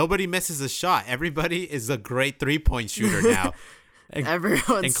 nobody misses a shot. Everybody is a great three-point shooter now.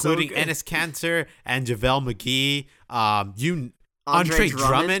 Everyone's including so good. Enes Kanter and JaVale McGee. Andre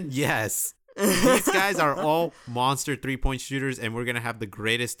Drummond. Yes. These guys are all monster three-point shooters, and we're going to have the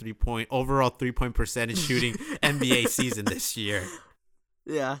greatest overall three-point percentage shooting NBA season this year.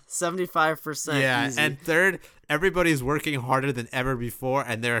 Yeah, 75%. Yeah, easy. and third, everybody's working harder than ever before,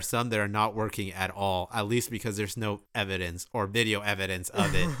 and there are some that are not working at all, at least because there's no evidence or video evidence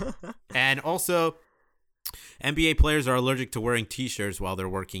of it. And also, NBA players are allergic to wearing T-shirts while they're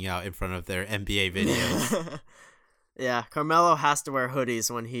working out in front of their NBA videos. Yeah, Carmelo has to wear hoodies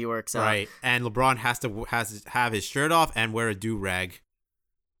when he works out. Right, and LeBron has to have his shirt off and wear a do-rag.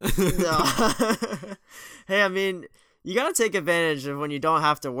 Hey, I mean, you got to take advantage of when you don't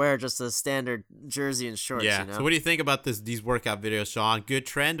have to wear just a standard jersey and shorts, Yeah, you know? so what do you think about these workout videos, Sean? Good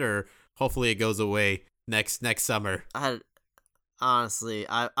trend, or hopefully it goes away next summer? Honestly,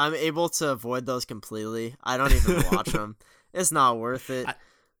 I'm able to avoid those completely. I don't even watch them. It's not worth it.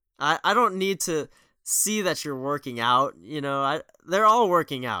 I don't need to see that you're working out. You know, they're all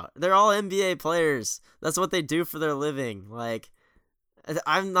working out. They're all NBA players. That's what they do for their living. Like,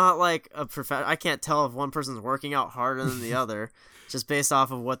 I'm not like a I can't tell if one person's working out harder than the other just based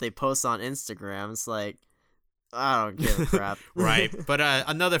off of what they post on Instagram. It's like, I don't give a crap. Right. But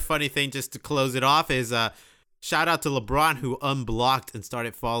another funny thing just to close it off is shout out to LeBron, who unblocked and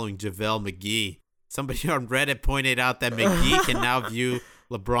started following JaVale McGee. Somebody on Reddit pointed out that McGee can now view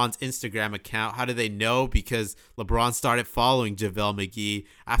LeBron's Instagram account. How do they know? Because LeBron started following JaVale McGee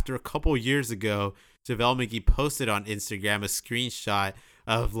after a couple years ago. JaVale McGee posted on Instagram a screenshot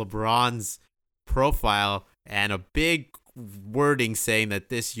of LeBron's profile and a big wording saying that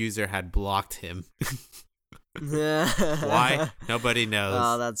this user had blocked him. Why? Nobody knows.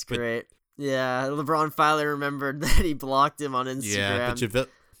 Oh, that's great. Yeah, LeBron finally remembered that he blocked him on Instagram. Yeah,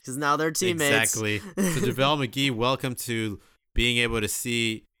 because now they're teammates. Exactly. So JaVale McGee, welcome to being able to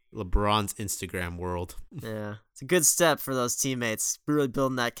see LeBron's Instagram world. Yeah, it's a good step for those teammates. Really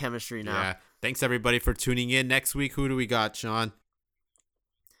building that chemistry now. Yeah. Thanks everybody for tuning in. Next week, who do we got, Sean?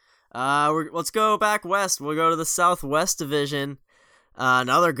 Let's go back west. We'll go to the Southwest Division.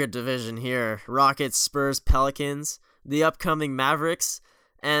 Another good division here. Rockets, Spurs, Pelicans, the upcoming Mavericks,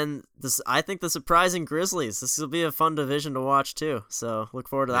 and I think the surprising Grizzlies. This will be a fun division to watch too. So look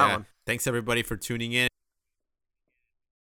forward to that one. Thanks everybody for tuning in.